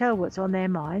impossible to tell what's on their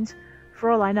minds. For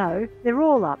all I know, they're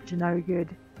all up to no good.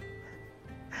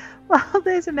 Well,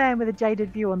 there's a man with a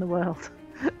jaded view on the world.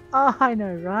 Oh, I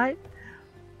know, right?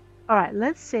 Alright,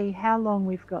 let's see how long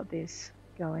we've got this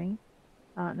going.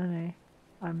 No.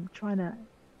 I'm trying to...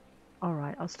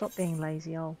 Alright, I'll stop being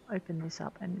lazy. I'll open this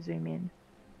up and zoom in.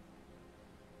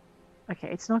 Okay,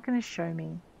 it's not going to show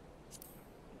me.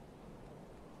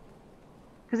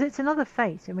 Because it's another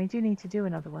fate, and we do need to do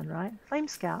another one, right? Flame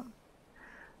Scout.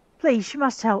 Please, you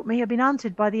must help me. I've been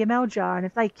hunted by the Amaljar, and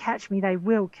if they catch me, they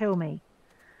will kill me.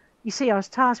 You see, I was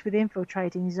tasked with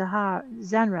infiltrating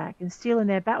Zanrak and stealing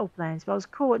their battle plans, but I was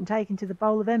caught and taken to the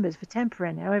Bowl of Embers for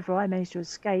tempering. However, I managed to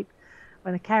escape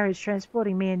when the carriage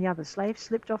transporting me and the other slaves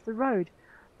slipped off the road.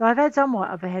 Though I've had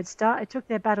somewhat of a head start, it took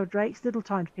their battle drakes little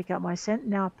time to pick up my scent, and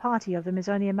now a party of them is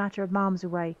only a matter of miles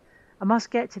away. I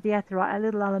must get to the Aetheryte at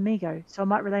Little Ala Mhigo, so I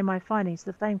might relay my findings to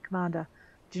the Flame Commander.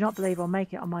 Do not believe I'll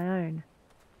make it on my own.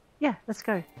 Yeah, let's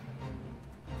go.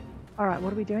 Alright,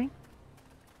 what are we doing?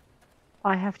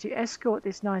 I have to escort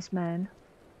this nice man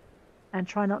and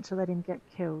try not to let him get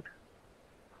killed.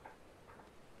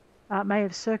 May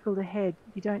have circled ahead,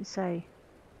 you don't say.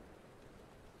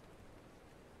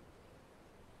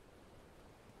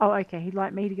 Oh, okay, he'd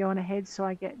like me to go on ahead so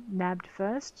I get nabbed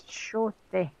first? Sure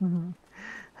thing.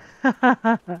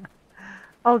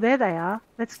 Oh, there they are.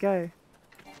 Let's go.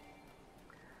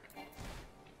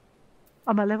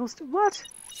 Oh, my level's... What?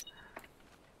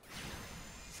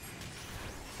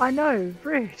 I know,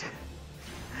 rude.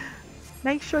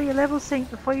 Make sure your level sync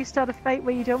before you start a fate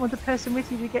where you don't want the person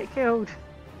with you to get killed.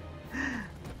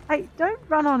 Hey, don't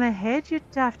run on ahead, you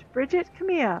daft Bridget. Come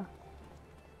here.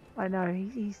 I know,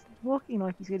 he's walking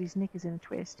like he's got his knickers in a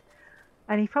twist.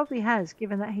 And he probably has,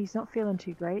 given that he's not feeling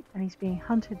too great and he's being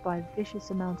hunted by a vicious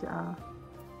Amaljar.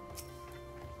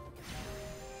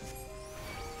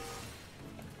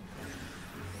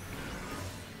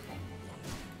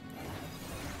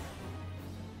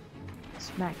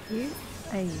 Smack you.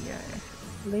 There you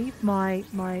go. Leave my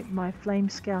flame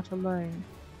scout alone.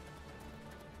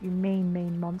 You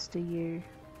mean monster, you.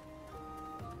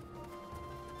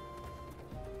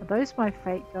 Are those my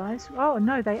fate guys? Oh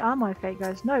no, they are my fate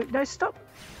guys. No, stop!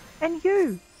 And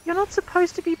you! You're not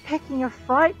supposed to be picking a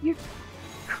fight, you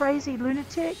crazy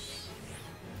lunatic!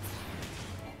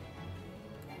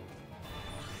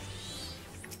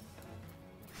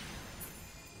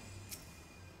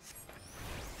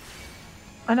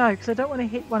 I know, because I don't want to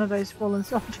hit one of those fallen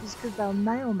soldiers because they'll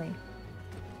nail me.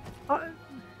 Oh.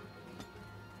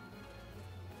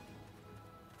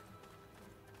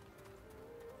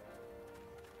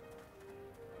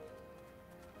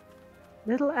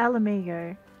 Little Ala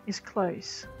Mhigo is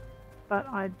close, but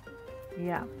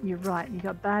yeah, you're right, you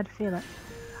got bad feeling.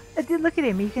 Look at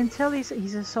him, you can tell he's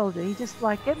a soldier. He just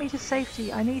like, get me to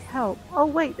safety, I need help. Oh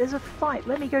wait, there's a fight,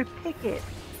 let me go pick it.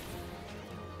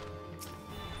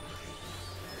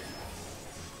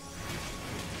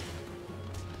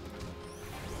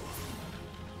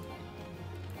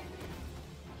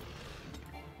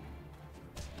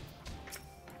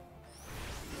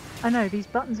 I know, these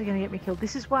buttons are going to get me killed.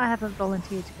 This is why I haven't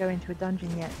volunteered to go into a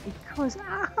dungeon yet. Because...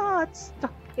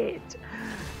 stop it!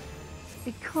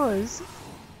 Because...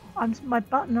 my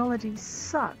buttonology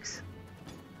sucks.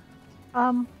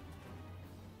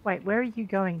 Wait, where are you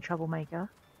going, troublemaker?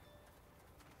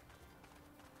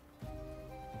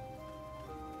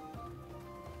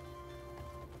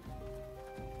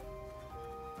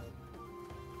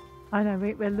 I know,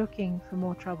 we're looking for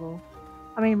more trouble.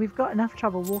 I mean, we've got enough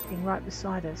trouble walking right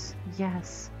beside us.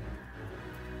 Yes.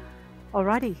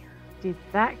 Alrighty. Did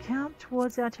that count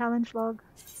towards our challenge log?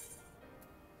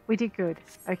 We did good.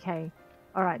 Okay.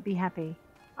 Alright, be happy.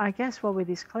 I guess while we're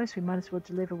this close, we might as well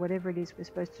deliver whatever it is we're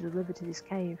supposed to deliver to this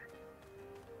cave.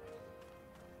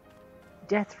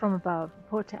 Death from above.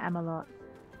 Report to Amalot.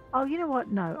 Oh, you know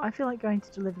what? No. I feel like going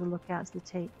to deliver the lookout to the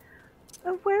Teak.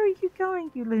 Oh, where are you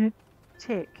going, you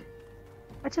lunatic?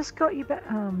 I just got you back.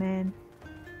 Oh, man.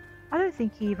 I don't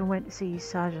think he even went to see his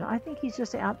sergeant. I think he's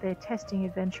just out there testing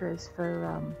adventurers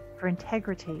for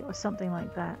integrity or something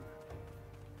like that.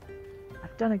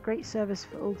 I've done a great service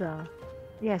for Uldar.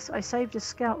 Yes, I saved a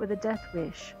scout with a death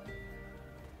wish.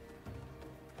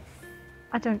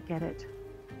 I don't get it.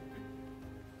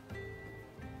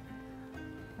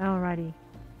 Alrighty.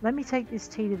 Let me take this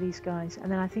tea to these guys,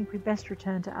 and then I think we best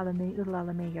return to Little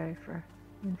Ala Mhigo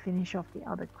and finish off the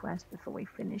other quest before we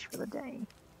finish for the day.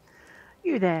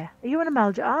 You there, are you an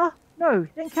Amalja? No,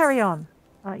 then carry on.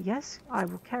 Yes, I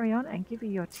will carry on and give you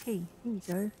your tea. Here you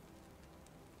go.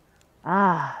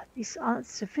 Ah, this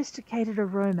sophisticated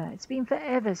aroma. It's been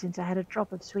forever since I had a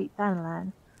drop of sweet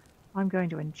Thanalan. I'm going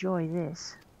to enjoy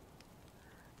this.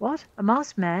 What? A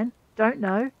masked man? Don't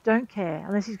know, don't care.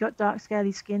 Unless he's got dark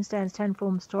scaly skin, stands 10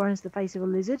 forms taller, and has the face of a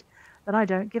lizard, then I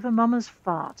don't give a mama's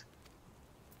fart.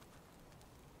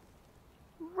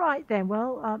 Right then,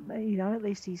 well, you know, at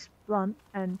least he's blunt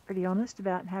and pretty honest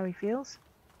about how he feels.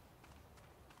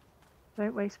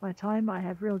 Don't waste my time. I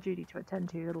have real duty to attend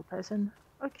to, little person.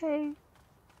 Okay.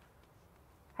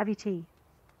 Have your tea.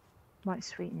 Might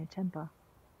sweeten your temper.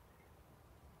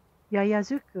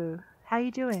 Yayazuku, how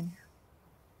you doing?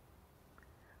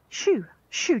 Shoo!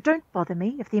 Shoo! Don't bother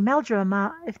me. If the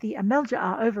Amalja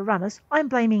are overrun us, I'm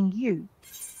blaming you.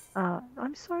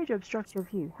 I'm sorry to obstruct your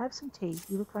view. Have some tea.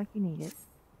 You look like you need it.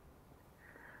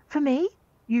 For me?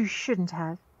 You shouldn't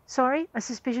have. Sorry, a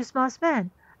suspicious masked man.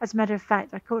 As a matter of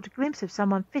fact, I caught a glimpse of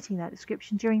someone fitting that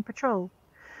description during patrol.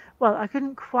 Well, I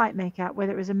couldn't quite make out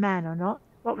whether it was a man or not,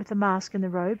 what with the mask and the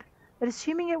robe, but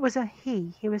assuming it was a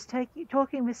he was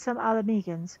talking with some Ala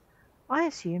Mhigans, I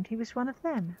assumed he was one of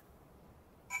them.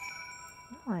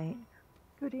 Right.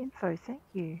 Good info, thank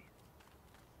you.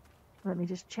 Let me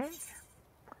just check.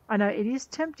 I know it is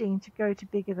tempting to go to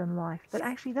bigger than life, but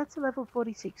actually that's a level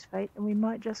 46 fate, and we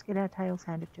might just get our tails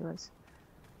handed to us.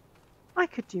 I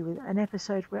could do with an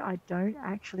episode where I don't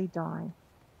actually die.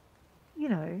 You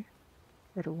know,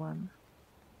 little one.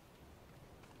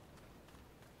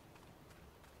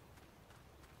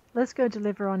 Let's go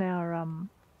deliver on our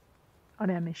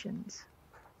missions.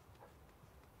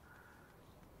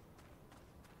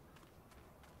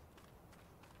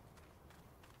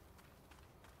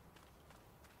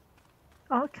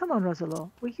 Oh, come on, Roselore.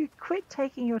 Will you quit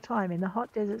taking your time in the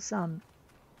hot desert sun?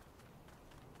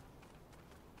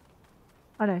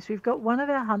 I know, so we've got one of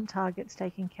our hunt targets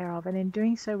taken care of, and in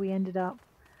doing so we ended up...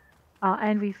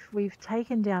 and we've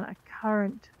taken down a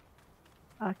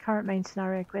current main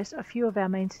scenario quest, a few of our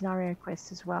main scenario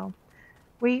quests as well.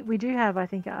 We do have, I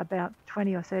think, about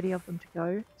 20 or 30 of them to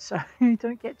go, so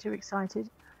don't get too excited.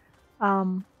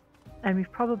 And we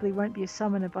probably won't be a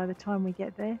summoner by the time we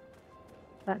get there.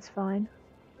 That's fine.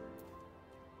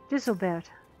 Giselbert.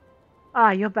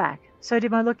 Ah, you're back. So did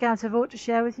my lookouts have aught to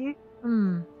share with you?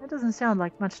 That doesn't sound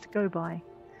like much to go by.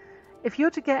 If you're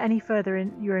to get any further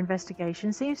in your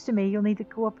investigation, seems to me you'll need the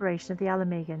cooperation of the Ala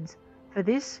Mhigans. For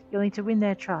this, you'll need to win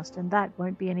their trust, and that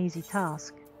won't be an easy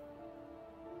task.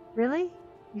 Really?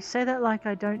 You say that like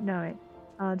I don't know it.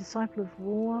 Disciple of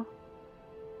War.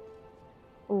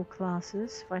 All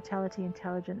classes. Vitality,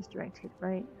 Intelligence, Direct Hit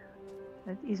Rate.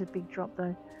 That is a big drop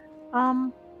though.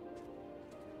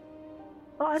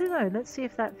 Well, I don't know. Let's see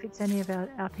if that fits any of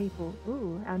our people.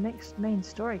 Ooh, our next main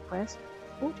story quest.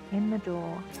 Foot in the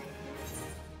door.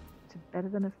 It's better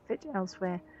than a fit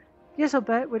elsewhere.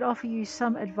 Giselbert would offer you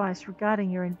some advice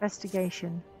regarding your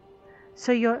investigation.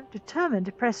 So you're determined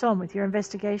to press on with your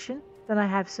investigation? Then I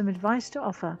have some advice to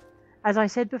offer. As I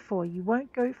said before, you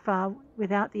won't go far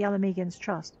without the Ala Mhigans'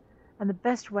 trust, and the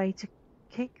best way to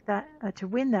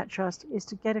win that trust is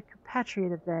to get a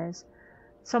compatriot of theirs,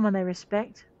 someone they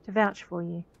respect, to vouch for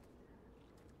you.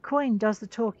 Coin does the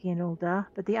talking in Uldar,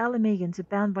 but the Ala Mhigans are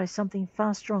bound by something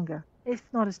far stronger, if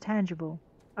not as tangible,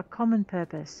 a common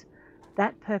purpose.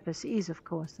 That purpose is, of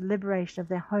course, the liberation of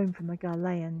their home from the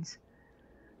Garleans.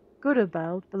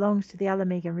 Goodabald belongs to the Ala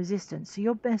Mhigan resistance, so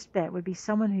your best bet would be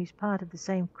someone who's part of the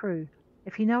same crew.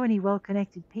 If you know any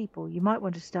well-connected people, you might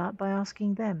want to start by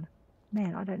asking them.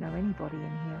 Man, I don't know anybody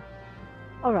in here.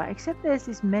 Alright, except there's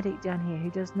this medic down here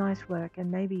who does nice work, and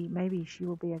maybe she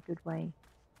will be a good way.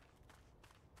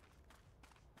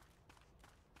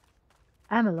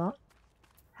 Amelot.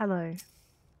 Hello.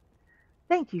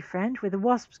 Thank you, friend. With the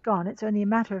wasps gone, it's only a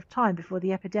matter of time before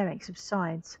the epidemic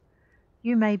subsides.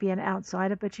 You may be an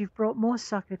outsider, but you've brought more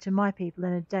succor to my people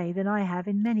in a day than I have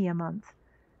in many a month.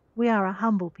 We are a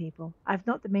humble people. I've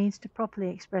not the means to properly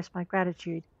express my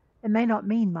gratitude. It may not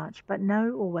mean much, but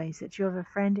know always that you have a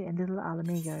friend in Little Ala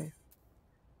Mhigo.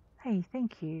 Hey,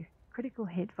 thank you. Critical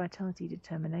hit, vitality,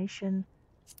 determination.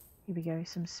 Here we go,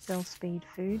 some spell speed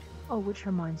food. Oh, which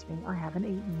reminds me, I haven't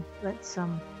eaten. Let's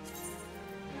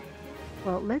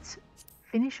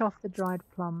finish off the dried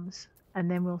plums, and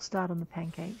then we'll start on the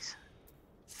pancakes.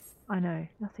 I know,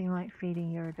 nothing like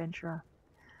feeding your adventurer.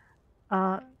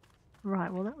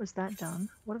 Right, well that was that done.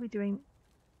 What are we doing?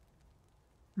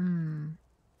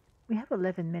 We have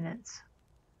 11 minutes.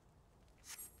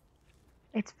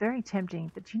 It's very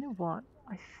tempting, but you know what?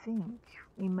 I think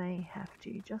we may have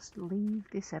to just leave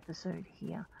this episode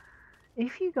here.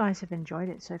 If you guys have enjoyed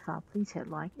it so far, please hit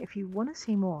like. If you want to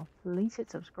see more, please hit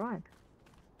subscribe.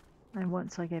 And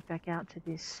once I get back out to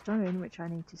this stone, which I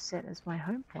need to set as my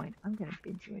home point, I'm going to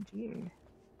bid you adieu.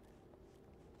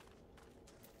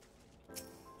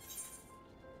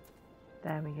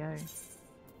 There we go.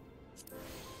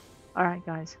 Alright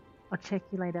guys, I'll check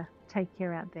you later. Take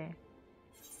care out there.